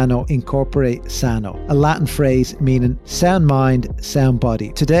Anime Sano Incorporate Sano, a Latin phrase meaning sound mind, sound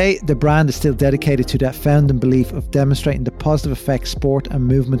body. Today, the brand is still dedicated to that founding belief of demonstrating the positive effects sport and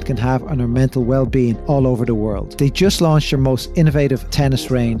movement can have on our mental well-being all over the world. They just launched their most innovative tennis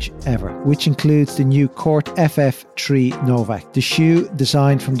range ever, which includes the new Court FF3 Novak, the shoe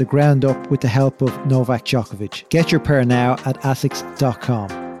designed from the ground up with the help of Novak Djokovic. Get your pair now at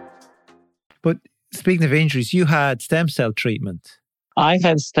asics.com. But speaking of injuries, you had stem cell treatment. I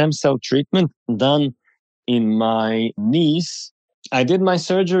had stem cell treatment done in my knees. I did my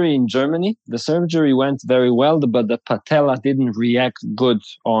surgery in Germany. The surgery went very well, but the patella didn't react good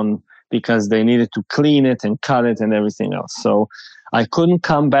because they needed to clean it and cut it and everything else. So I couldn't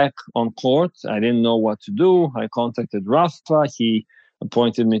come back on court. I didn't know what to do. I contacted Rafa. He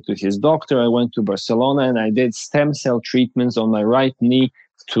appointed me to his doctor. I went to Barcelona and I did stem cell treatments on my right knee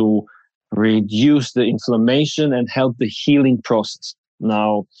to reduce the inflammation and help the healing process.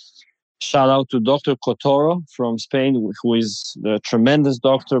 Now, shout out to Dr. Cotoro from Spain, who is a tremendous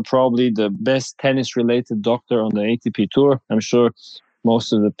doctor, probably the best tennis-related doctor on the ATP Tour. I'm sure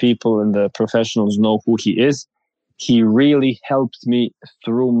most of the people and the professionals know who he is. He really helped me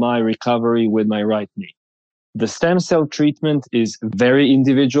through my recovery with my right knee. The stem cell treatment is very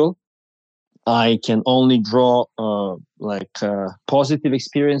individual. I can only draw positive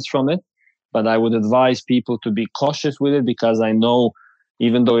experience from it, but I would advise people to be cautious with it because I know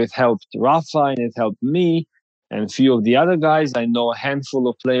even though it helped Rafa and it helped me and a few of the other guys, I know a handful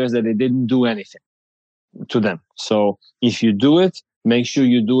of players that it didn't do anything to them. So if you do it, make sure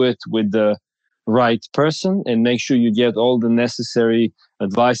you do it with the right person and make sure you get all the necessary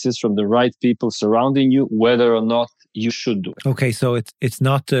advices from the right people surrounding you, whether or not you should do it. Okay, so it's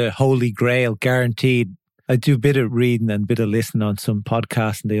not the holy grail guaranteed. I do a bit of reading and a bit of listening on some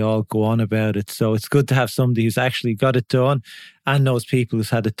podcasts and they all go on about it. So it's good to have somebody who's actually got it done and knows people who's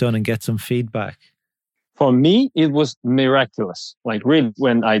had it done and get some feedback. For me, it was miraculous. Like really,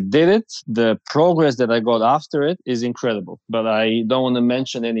 when I did it, the progress that I got after it is incredible. But I don't want to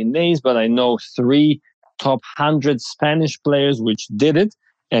mention any names, but I know 3 top 100 Spanish players which did it,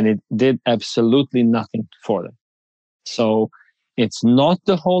 and it did absolutely nothing for them. So it's not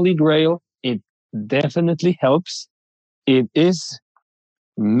the holy grail. It definitely helps. It is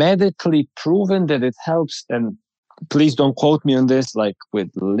medically proven that it helps. And please don't quote me on this, like with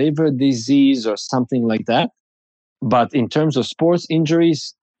liver disease or something like that. But in terms of sports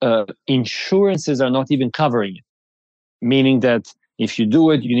injuries, insurances are not even covering it, meaning that if you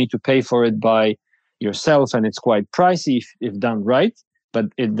do it, you need to pay for it by yourself, and it's quite pricey if done right. But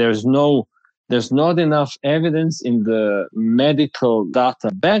there's not enough evidence in the medical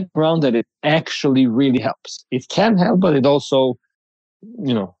data background that it actually really helps. It can help, but it also,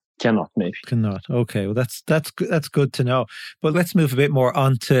 cannot maybe. Cannot. Okay. Well, that's good to know. But let's move a bit more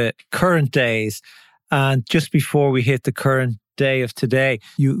on to current days. And just before we hit the current day of today,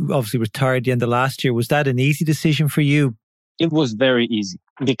 you obviously retired at the end of last year. Was that an easy decision for you? It was very easy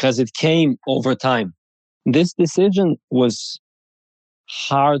because it came over time. This decision was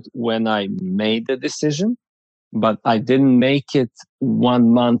hard when I made the decision, but I didn't make it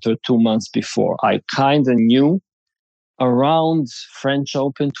 1 month or 2 months before. I kind of knew around French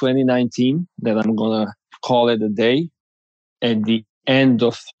Open 2019 that I'm going to call it a day at the end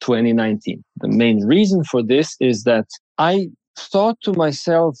of 2019. The main reason for this is that I thought to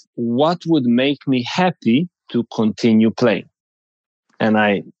myself, what would make me happy to continue playing? And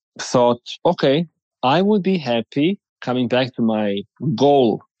I thought, okay, I would be happy, coming back to my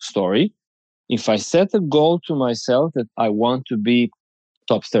goal story, if I set a goal to myself that I want to be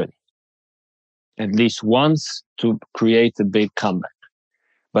top 30, at least once, to create a big comeback.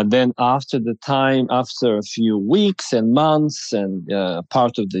 But then after a few weeks and months and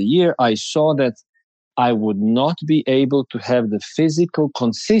part of the year, I saw that I would not be able to have the physical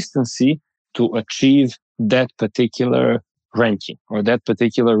consistency to achieve that particular ranking or that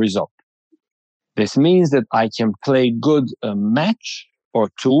particular result. This means that I can play good a match or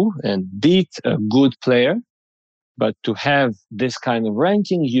two and beat a good player, but to have this kind of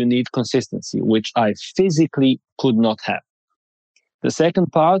ranking, you need consistency, which I physically could not have. The second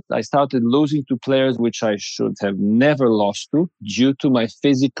part, I started losing to players which I should have never lost to due to my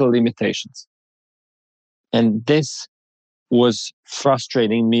physical limitations. And this was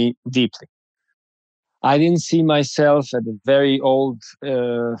frustrating me deeply. I didn't see myself at a very old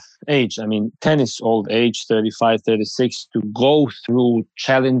age, tennis old age, 35, 36, to go through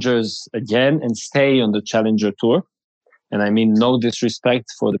challengers again and stay on the challenger tour. And I mean, no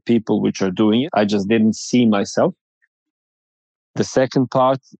disrespect for the people which are doing it. I just didn't see myself. The second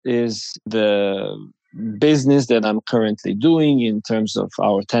part is the business that I'm currently doing in terms of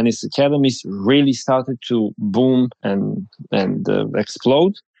our tennis academies really started to boom and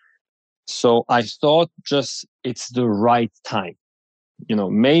explode. So I thought just it's the right time.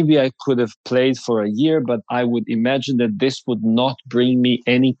 Maybe I could have played for a year, but I would imagine that this would not bring me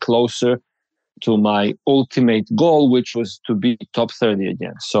any closer to my ultimate goal, which was to be top 30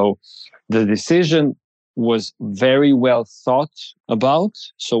 again. So the decision was very well thought about.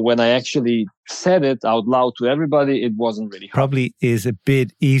 So when I actually said it out loud to everybody, it wasn't really hard. Probably is a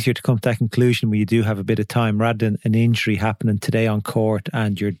bit easier to come to that conclusion when you do have a bit of time rather than an injury happening today on court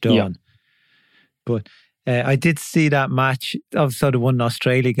and you're done. Yeah. But I did see that match, obviously the one in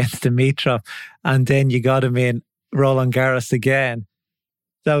Australia against Dimitrov, and then you got him in Roland Garros again.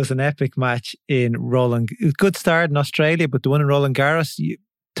 That was an epic match in Roland. It was a good start in Australia, but the one in Roland Garros, you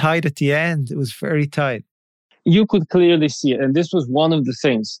tied at the end. It was very tight. You could clearly see it. And this was one of the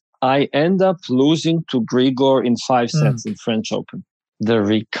things. I end up losing to Grigor in 5 sets in French Open. The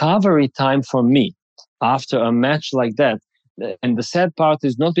recovery time for me after a match like that, and the sad part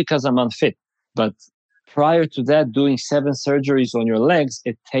is not because I'm unfit, but prior to that, doing 7 surgeries on your legs,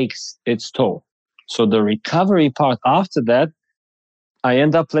 it takes its toll. So the recovery part after that, I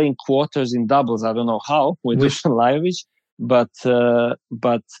end up playing quarters in doubles. I don't know how with Dusan Lajovic, but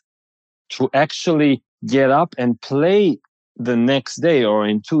to actually get up and play the next day or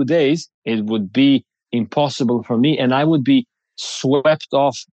in 2 days, it would be impossible for me, and I would be swept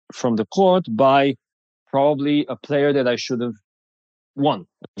off from the court by probably a player that I should have won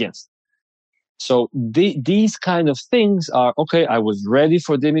against. So these kind of things are, okay, I was ready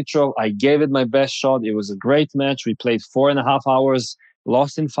for Dimitrov. I gave it my best shot. It was a great match. We played 4.5 hours,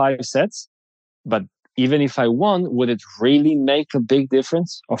 lost in 5 sets. But even if I won, would it really make a big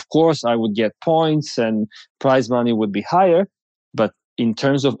difference? Of course, I would get points and prize money would be higher. But in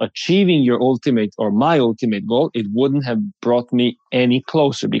terms of achieving your ultimate or my ultimate goal, it wouldn't have brought me any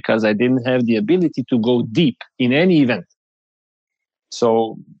closer because I didn't have the ability to go deep in any event.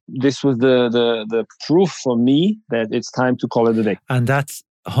 So this was the proof for me that it's time to call it a day. And that's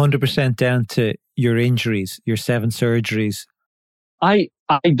 100% down to your injuries, your 7 surgeries. I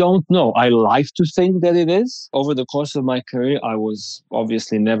don't know. I like to think that it is. Over the course of my career, I was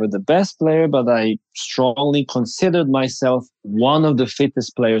obviously never the best player, but I strongly considered myself one of the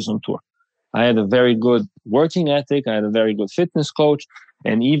fittest players on tour. I had a very good working ethic. I had a very good fitness coach.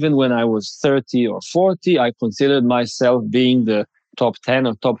 And even when I was 30 or 40, I considered myself being the top 10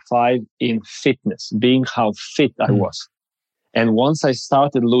 or top 5 in fitness, being how fit I was. And once I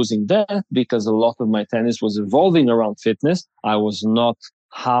started losing that, because a lot of my tennis was evolving around fitness, I was not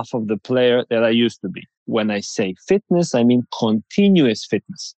half of the player that I used to be. When I say fitness, I mean continuous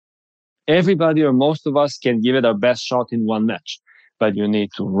fitness. Everybody or most of us can give it our best shot in one match, but you need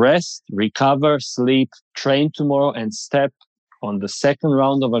to rest, recover, sleep, train tomorrow, and step on the second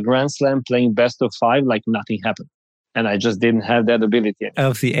round of a Grand Slam playing best of 5 like nothing happened. And I just didn't have that ability anymore.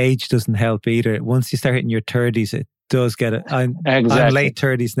 Obviously, age doesn't help either. Once you start hitting your 30s, it does get it. I'm late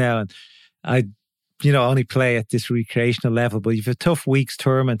 30s now, and I only play at this recreational level, but you've a tough week's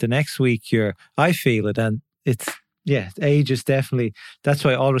tournament. The next week, I feel it, and age is definitely, that's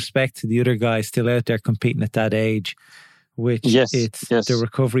why all respect to the other guys still out there competing at that age, which the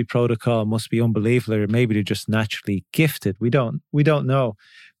recovery protocol must be unbelievable, or maybe they're just naturally gifted. We don't know.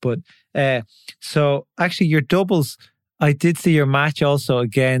 But so actually your doubles, I did see your match also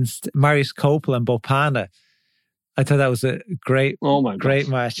against Marius Kopel and Bopana. I thought that was a great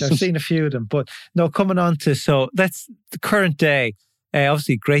match. I've seen a few of them, but no, coming on to, so that's the current day.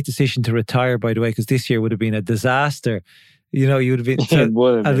 Obviously, great decision to retire, by the way, because this year would have been a disaster. You would have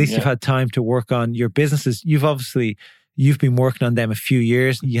been, at least you've had time to work on your businesses. You've been working on them a few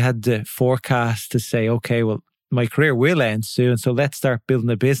years. You had the forecast to say, okay, well, my career will end soon, so let's start building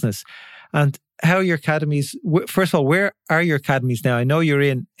a business. And how are your academies? First of all, where are your academies now? I know you're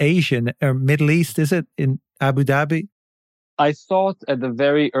in Asia or Middle East, is it? In Abu Dhabi? I thought at the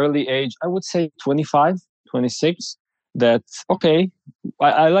very early age, I would say 25, 26, that, okay,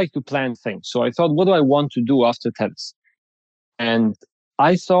 I like to plan things. So I thought, what do I want to do after tennis? And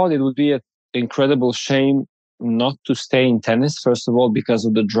I thought it would be an incredible shame not to stay in tennis, first of all, because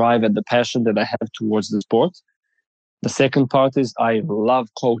of the drive and the passion that I have towards the sport. The second part is I love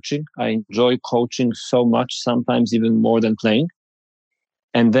coaching. I enjoy coaching so much, sometimes even more than playing.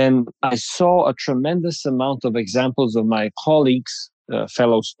 And then I saw a tremendous amount of examples of my colleagues,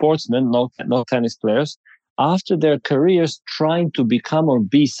 fellow sportsmen, not tennis players, after their careers trying to become or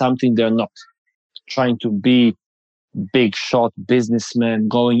be something they're not, trying to be big shot businessmen,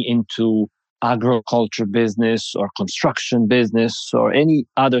 going into agriculture business or construction business or any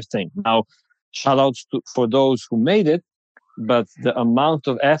other thing. Now, shout outs for those who made it, but the amount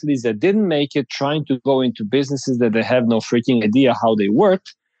of athletes that didn't make it trying to go into businesses that they have no freaking idea how they work,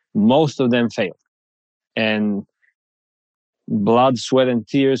 most of them failed. And blood, sweat, and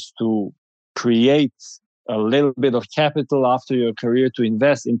tears to create a little bit of capital after your career to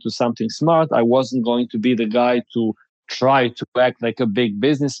invest into something smart. I wasn't going to be the guy to try to act like a big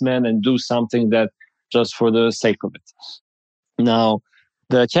businessman and do something that just for the sake of it. Now,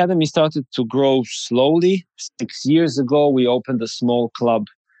 the academy started to grow slowly. 6 years ago, we opened a small club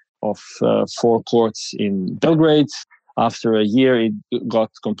of 4 courts in Belgrade. After a year, it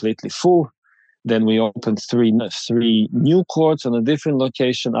got completely full. Then we opened three new courts on a different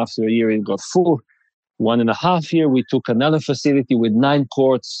location. After a year, it got full. 1.5 years, we took another facility with 9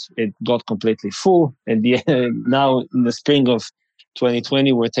 courts. It got completely full. And now in the spring of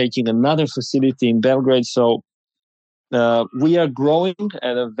 2020, we're taking another facility in Belgrade. So we are growing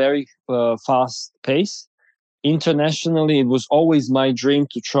at a very fast pace. Internationally, it was always my dream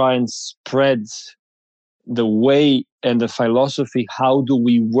to try and spread the way and the philosophy. How do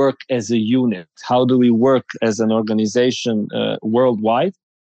we work as a unit? How do we work as an organization worldwide?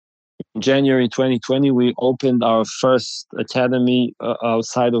 In January 2020, we opened our first academy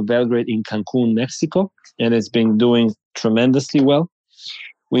outside of Belgrade in Cancun, Mexico, and it's been doing tremendously well.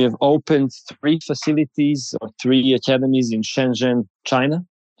 We have opened 3 facilities or 3 academies in Shenzhen, China.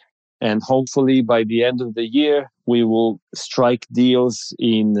 And hopefully by the end of the year, we will strike deals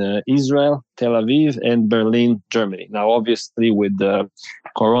in Israel, Tel Aviv, and Berlin, Germany. Now, obviously, with the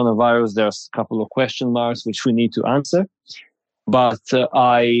coronavirus, there's a couple of question marks which we need to answer. But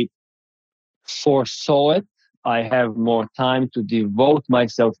I foresaw it. I have more time to devote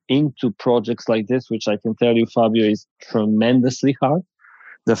myself into projects like this, which I can tell you, Fabio, is tremendously hard.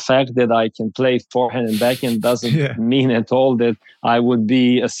 the fact that I can play forehand and backhand doesn't Yeah. mean at all that I would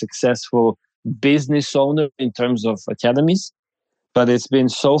be a successful business owner in terms of academies. But it's been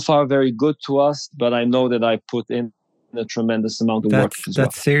so far very good to us. But I know that I put in a tremendous amount of work as well.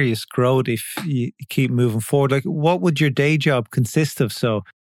 That's serious growth if you keep moving forward. Like, what would your day job consist of? So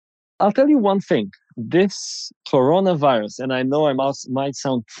I'll tell you one thing. This coronavirus, and I know might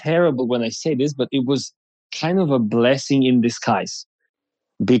sound terrible when I say this, but it was kind of a blessing in disguise,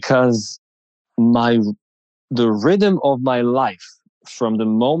 because the rhythm of my life from the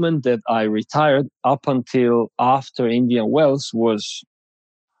moment that I retired up until after Indian Wells was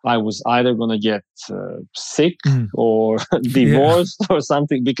I was either going to get sick or divorced or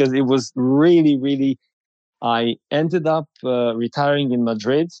something, because it was really, really. I ended up retiring in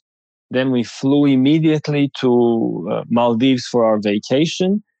Madrid. Then we flew immediately to Maldives for our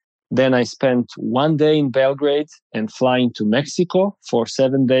vacation. Then I spent one day in Belgrade and flying to Mexico for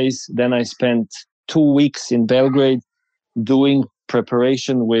 7 days. Then I spent 2 weeks in Belgrade doing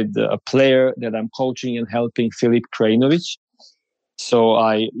preparation with a player that I'm coaching and helping, Filip Krajinovic. So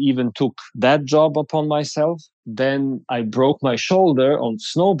I even took that job upon myself. Then I broke my shoulder on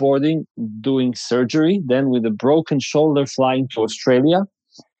snowboarding, doing surgery. Then with a broken shoulder, flying to Australia.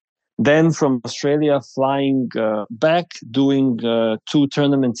 Then from Australia, flying back, doing 2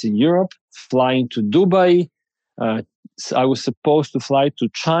 tournaments in Europe, flying to Dubai. I was supposed to fly to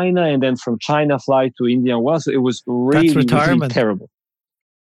China, and then from China, fly to India. Well, so it was really, really terrible.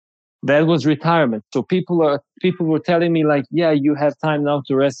 That was retirement. So people were telling me like, yeah, you have time now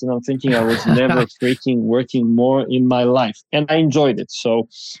to rest. And I'm thinking I was never freaking working more in my life. And I enjoyed it. So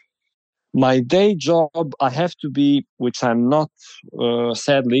my day job, I have to be, which I'm not,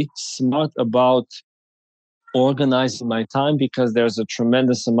 sadly, smart about organizing my time, because there's a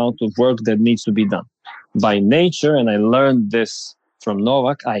tremendous amount of work that needs to be done. By nature, and I learned this from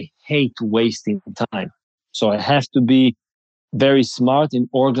Novak, I hate wasting time. So I have to be very smart in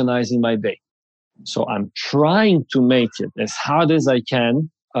organizing my day. So I'm trying to make it as hard as I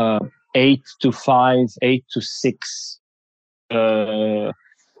can, 8 to 5, 8 to 6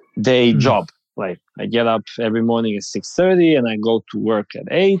 day job. Like I get up every morning at 6:30 and I go to work at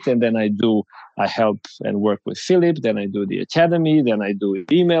 8, and then I help and work with Philip. Then I do the academy. Then I do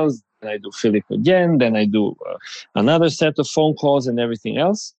emails. Then I do Philip again. Then I do another set of phone calls and everything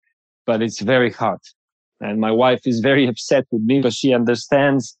else. But it's very hard. And my wife is very upset with me, because she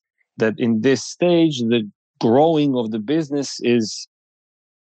understands that in this stage, the growing of the business is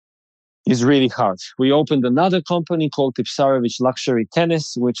really hard. We opened another company called Tipsarevic Luxury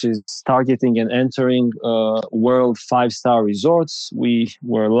Tennis, which is targeting and entering world 5-star resorts. We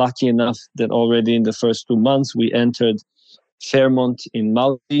were lucky enough that already in the first 2 months, we entered Fairmont in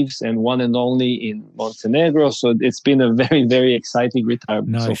Maldives and one and only in Montenegro. So it's been a very, very exciting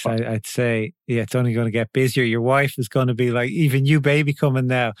retirement so far. I'd say, yeah, it's only going to get busier. Your wife is going to be like, even you baby coming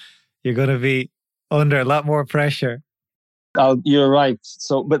now, you're going to be under a lot more pressure. You're right.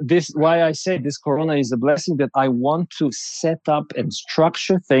 So, but why I say this Corona is a blessing, that I want to set up and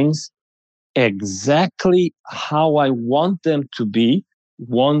structure things exactly how I want them to be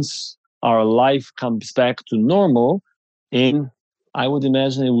once our life comes back to normal. I would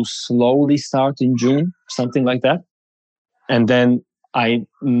imagine it will slowly start in June, something like that. And then I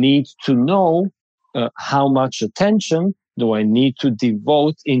need to know how much attention do I need to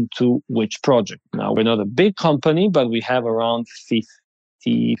devote into which project. Now, we're not a big company, but we have around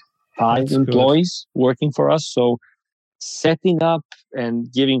 55 employees working for us. So setting up and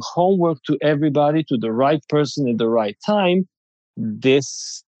giving homework to everybody, to the right person at the right time,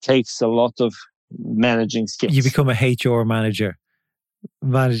 this takes a lot of managing skills. You become a HR manager.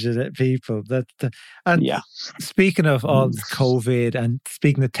 Manages people. Speaking of all this COVID and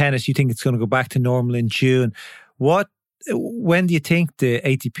speaking of tennis, you think it's going to go back to normal in June. When do you think the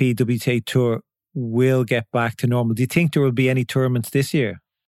ATP WTA Tour will get back to normal? Do you think there will be any tournaments this year?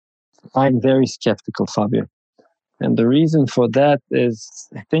 I'm very skeptical, Fabio. And the reason for that is,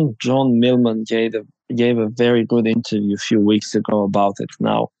 I think John Millman gave a very good interview a few weeks ago about it.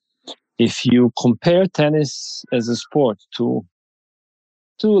 Now, if you compare tennis as a sport to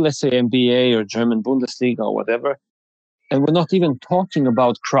let's say NBA or German Bundesliga or whatever, and we're not even talking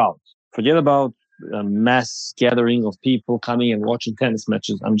about crowds. Forget about a mass gathering of people coming and watching tennis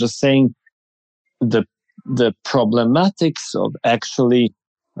matches. I'm just saying the problematics of actually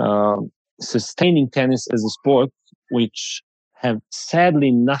sustaining tennis as a sport, which have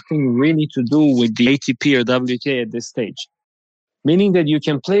sadly nothing really to do with the ATP or WTA at this stage. Meaning that you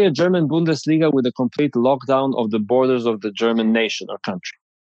can play a German Bundesliga with a complete lockdown of the borders of the German nation or country.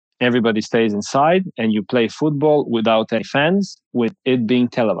 everybody stays inside and you play football without any fans, with it being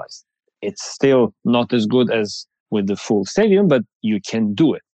televised. It's still not as good as with the full stadium, but you can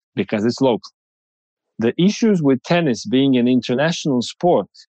do it because it's local. The issues with tennis being an international sport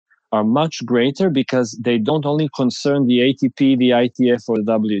are much greater because they don't only concern the ATP, the ITF, or the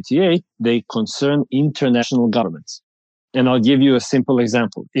WTA, they concern international governments. And I'll give you a simple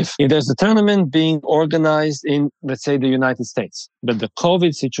example. If there's a tournament being organized in, let's say, the United States, but the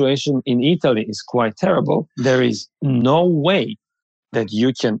COVID situation in Italy is quite terrible, there is no way that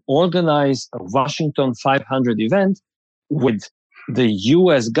you can organize a Washington 500 event with the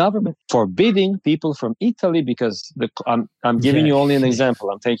US government forbidding people from Italy because I'm giving you only an example.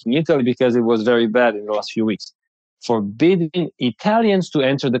 I'm taking Italy because it was very bad in the last few weeks. Forbidding Italians to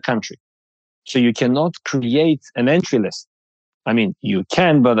enter the country. So you cannot create an entry list. I mean, you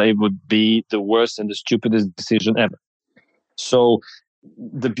can, but it would be the worst and the stupidest decision ever. So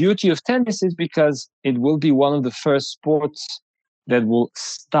the beauty of tennis is because it will be one of the first sports that will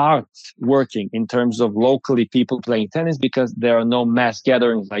start working in terms of locally people playing tennis, because there are no mass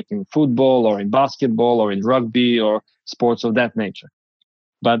gatherings like in football or in basketball or in rugby or sports of that nature.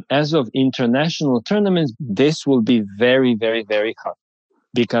 But as of international tournaments, this will be very, very, very hard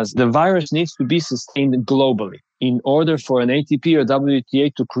because the virus needs to be sustained globally in order for an ATP or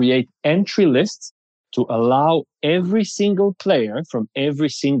WTA to create entry lists to allow every single player from every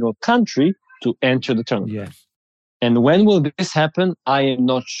single country to enter the tournament. Yes. And when will this happen? I am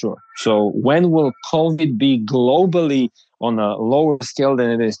not sure. So when will COVID be globally on a lower scale than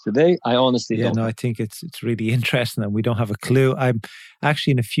it is today? I honestly don't know. I think it's really interesting and we don't have a clue. I'm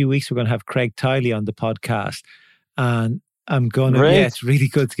actually, in a few weeks, we're going to have Craig Tiley on the podcast, and I'm going to, it's really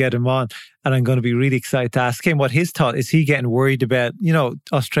good to get him on, and I'm going to be really excited to ask him what his thought is. He getting worried about,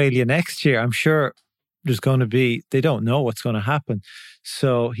 Australia next year? I'm sure there's going to be, they don't know what's going to happen.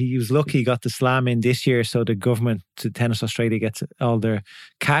 So he was lucky he got the slam in this year, so the government, to Tennis Australia, gets all their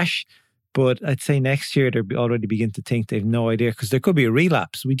cash. But I'd say next year they're already beginning to think they've no idea, because there could be a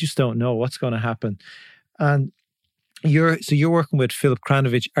relapse. We just don't know what's going to happen. And you're working with Filip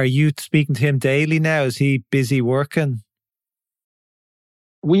Krajinovic. Are you speaking to him daily now? Is he busy working?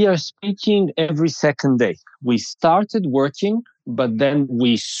 We are speaking every second day. We started working, but then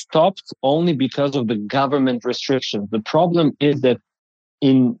we stopped only because of the government restrictions. The problem is that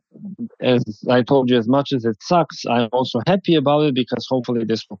as I told you, as much as it sucks, I'm also happy about it because hopefully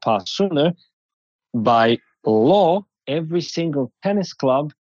this will pass sooner. By law, every single tennis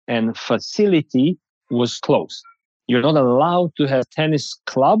club and facility was closed. You're not allowed to have tennis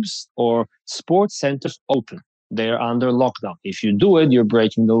clubs or sports centers open. They're under lockdown. If you do it, you're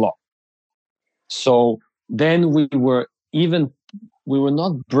breaking the law. So then we were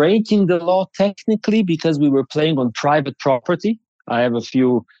not breaking the law technically because we were playing on private property. I have a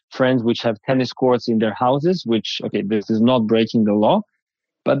few friends which have tennis courts in their houses, which, this is not breaking the law.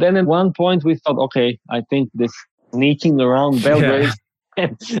 But then at one point we thought, I think this sneaking around Belgrade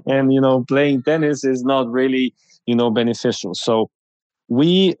and playing tennis is not really, beneficial. So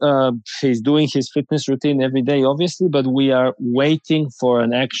he's doing his fitness routine every day, obviously, but we are waiting for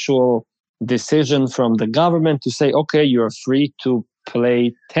an actual decision from the government to say, you're free to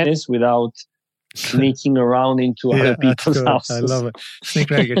play tennis without sneaking around into other people's houses. I love it.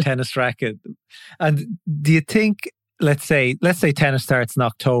 Sneaking around your tennis racket. And do you think, let's say tennis starts in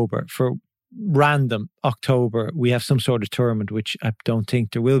October, for random October, we have some sort of tournament, which I don't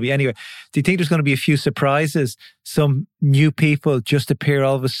think there will be. Anyway, do you think there's going to be a few surprises? Some new people just appear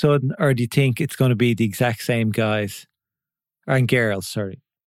all of a sudden? Or do you think it's going to be the exact same guys? And girls, sorry.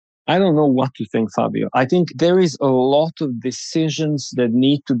 I don't know what to think, Fabio. I think there is a lot of decisions that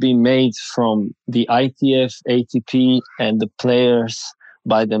need to be made from the ITF, ATP, and the players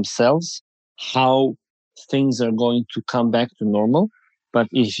by themselves, how things are going to come back to normal. But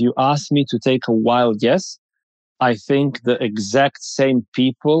if you ask me to take a wild guess, I think the exact same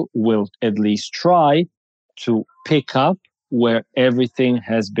people will at least try to pick up where everything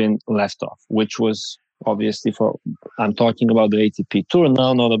has been left off, which was obviously I'm talking about the ATP Tour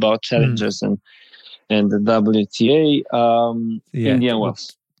now, not about Challengers and the WTA, Indian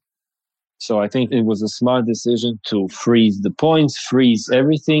Wells. So I think it was a smart decision to freeze the points, freeze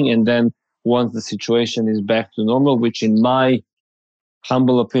everything, and then once the situation is back to normal, which in my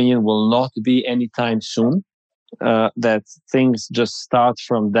humble opinion will not be anytime soon, that things just start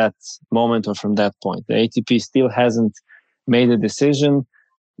from that moment or from that point. The ATP still hasn't made a decision.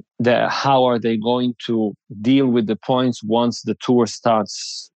 How are they going to deal with the points once the tour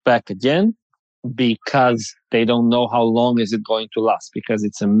starts back again? Because they don't know how long is it going to last, because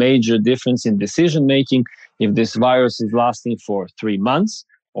it's a major difference in decision making. If this virus is lasting for 3 months,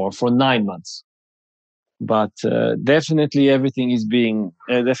 or for 9 months. But definitely everything is being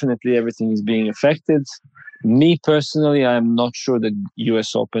affected. Me personally, I'm not sure that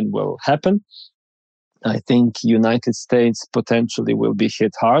US Open will happen. I think United States potentially will be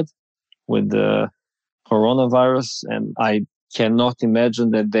hit hard with the coronavirus, and I cannot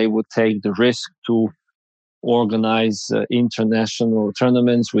imagine that they would take the risk to organize international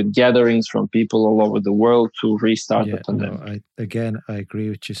tournaments with gatherings from people all over the world to restart the pandemic. I agree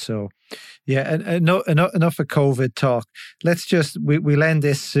with you. So, yeah, and enough of COVID talk. We'll end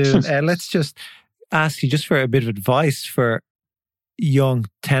this soon. Let's just ask you just for a bit of advice for young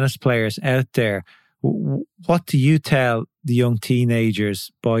tennis players out there. What do you tell the young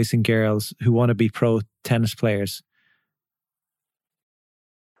teenagers, boys and girls, who want to be pro tennis players?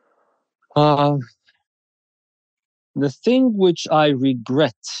 The thing which I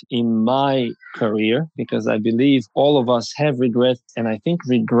regret in my career, because I believe all of us have regrets, and I think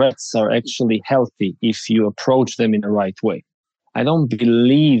regrets are actually healthy if you approach them in the right way. I don't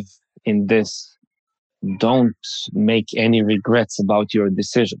believe in this. Don't make any regrets about your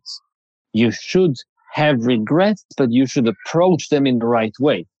decisions. You should have regrets, but you should approach them in the right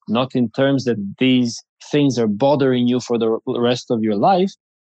way, not in terms that these things are bothering you for the rest of your life,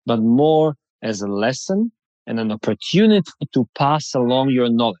 but more as a lesson and an opportunity to pass along your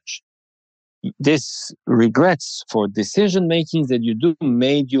knowledge. This regrets for decision makings that you do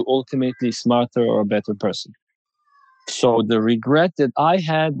made you ultimately smarter or a better person. So the regret that I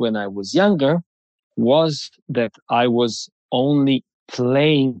had when I was younger was that I was only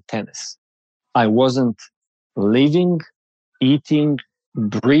playing tennis. I wasn't living, eating,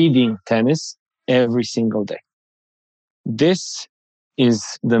 breathing tennis every single day. This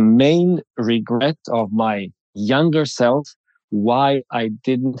is the main regret of my younger self, why I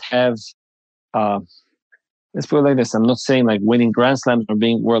didn't have, let's put it like this, I'm not saying like winning Grand Slams or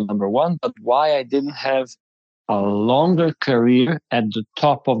being world number one, but why I didn't have a longer career at the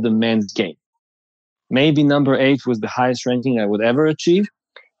top of the men's game. Maybe number 8 was the highest ranking I would ever achieve,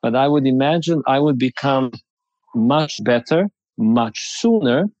 but I would imagine I would become much better, much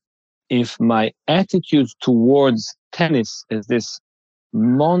sooner, if my attitude towards tennis as this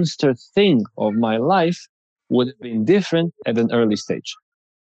monster thing of my life would have been different at an early stage.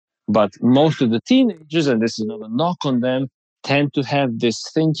 But most of the teenagers, and this is not a knock on them, tend to have this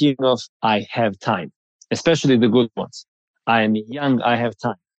thinking of, I have time, especially the good ones. I am young, I have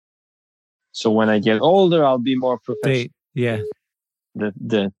time. So when I get older, I'll be more professional.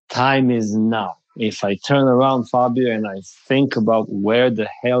 The time is now. If I turn around, Fabio, and I think about where the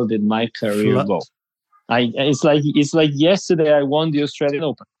hell did my career go? It's like yesterday I won the Australian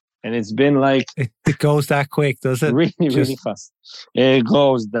Open, and it's been like it goes that quick, does it? Really fast. It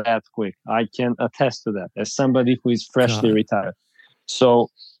goes that quick. I can attest to that as somebody who is freshly retired. So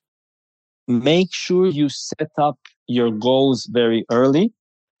make sure you set up your goals very early,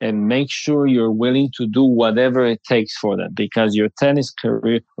 and make sure you're willing to do whatever it takes for them, because your tennis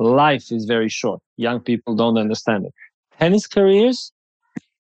career life is very short. Young people don't understand it. Tennis careers,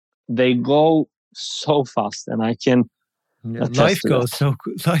 they go so fast, and I can life goes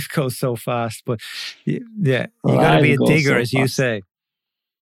so fast. But yeah, you got to be a digger, as you say.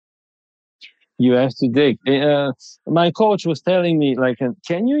 You have to dig. My coach was telling me, like,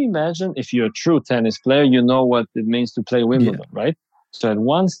 can you imagine if you're a true tennis player, you know what it means to play Wimbledon, right? So at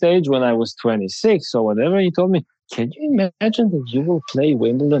one stage when I was 26 or whatever, he told me, can you imagine that you will play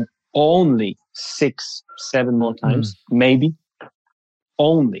Wimbledon only 6-7 more times? Maybe.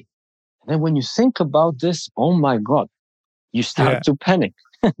 Only. And then when you think about this, oh my God, you start to panic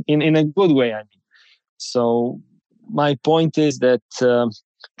in a good way, I mean. So my point is that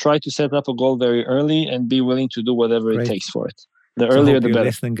try to set up a goal very early and be willing to do whatever it takes for it. The earlier, the better.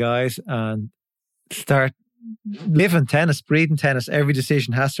 Listening, guys, and start living tennis, breathing tennis. Every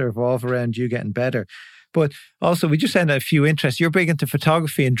decision has to revolve around you getting better. But also, we just found out a few interests. You're big into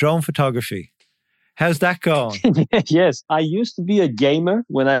photography and drone photography. How's that going? Yes, I used to be a gamer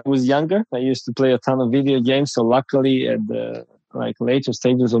when I was younger. I used to play a ton of video games. So luckily, at the later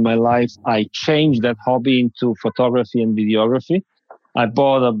stages of my life, I changed that hobby into photography and videography. I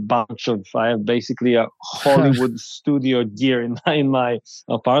bought a bunch of, I have basically a Hollywood studio gear in my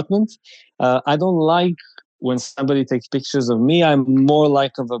apartment. I don't like when somebody takes pictures of me. I'm more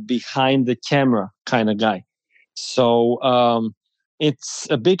like of a behind the camera kind of guy. So it's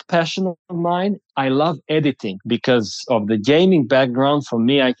a big passion of mine. I love editing because of the gaming background. For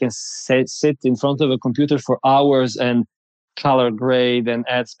me, I can sit in front of a computer for hours and color grade and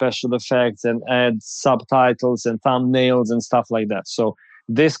add special effects and add subtitles and thumbnails and stuff like that. So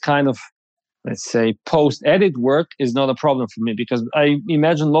this kind of let's say, post-edit work is not a problem for me, because I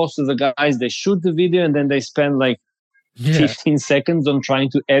imagine most of the guys, they shoot the video and then they spend like 15 seconds on trying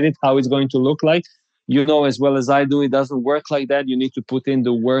to edit how it's going to look like. You know as well as I do, it doesn't work like that. You need to put in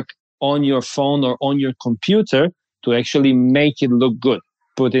the work on your phone or on your computer to actually make it look good.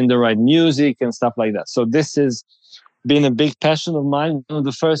 Put in the right music and stuff like that. So this has been a big passion of mine. One of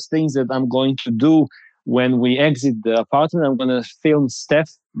the first things that I'm going to do when we exit the apartment, I'm going to film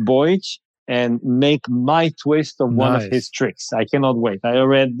Steph Boych and make my twist of one of his tricks. I cannot wait. I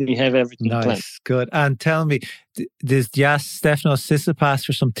already have everything planned. Good. And tell me, does Stefanos Tsitsipas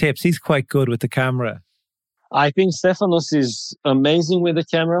for some tips? He's quite good with the camera. I think Stefanos is amazing with the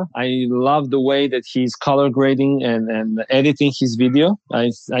camera. I love the way that he's color grading and editing his video.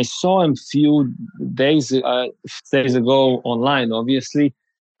 I saw him a few days ago online, obviously,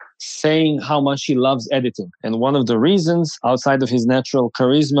 saying how much he loves editing. And one of the reasons, outside of his natural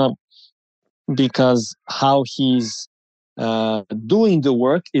charisma, because how he's doing the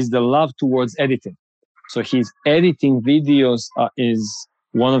work is the love towards editing. So his editing videos is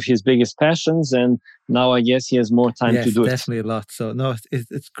one of his biggest passions, and now I guess he has more time to do it. Definitely a lot. So no,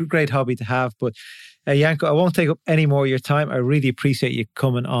 it's a great hobby to have. But Janko, I won't take up any more of your time. I really appreciate you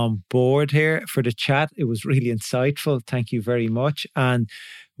coming on board here for the chat. It was really insightful. Thank you very much. And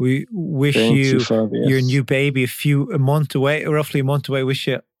we wish you your new baby roughly a month away. Wish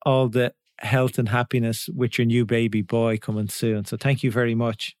you all the health and happiness with your new baby boy coming soon. So thank you very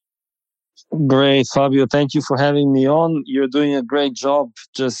much. Great, Fabio. Thank you for having me on. You're doing a great job.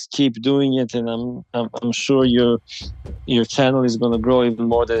 Just keep doing it, and I'm sure your channel is going to grow even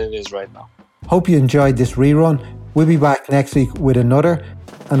more than it is right now. Hope you enjoyed this rerun. We'll be back next week with another.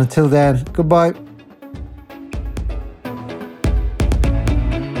 And until then, goodbye.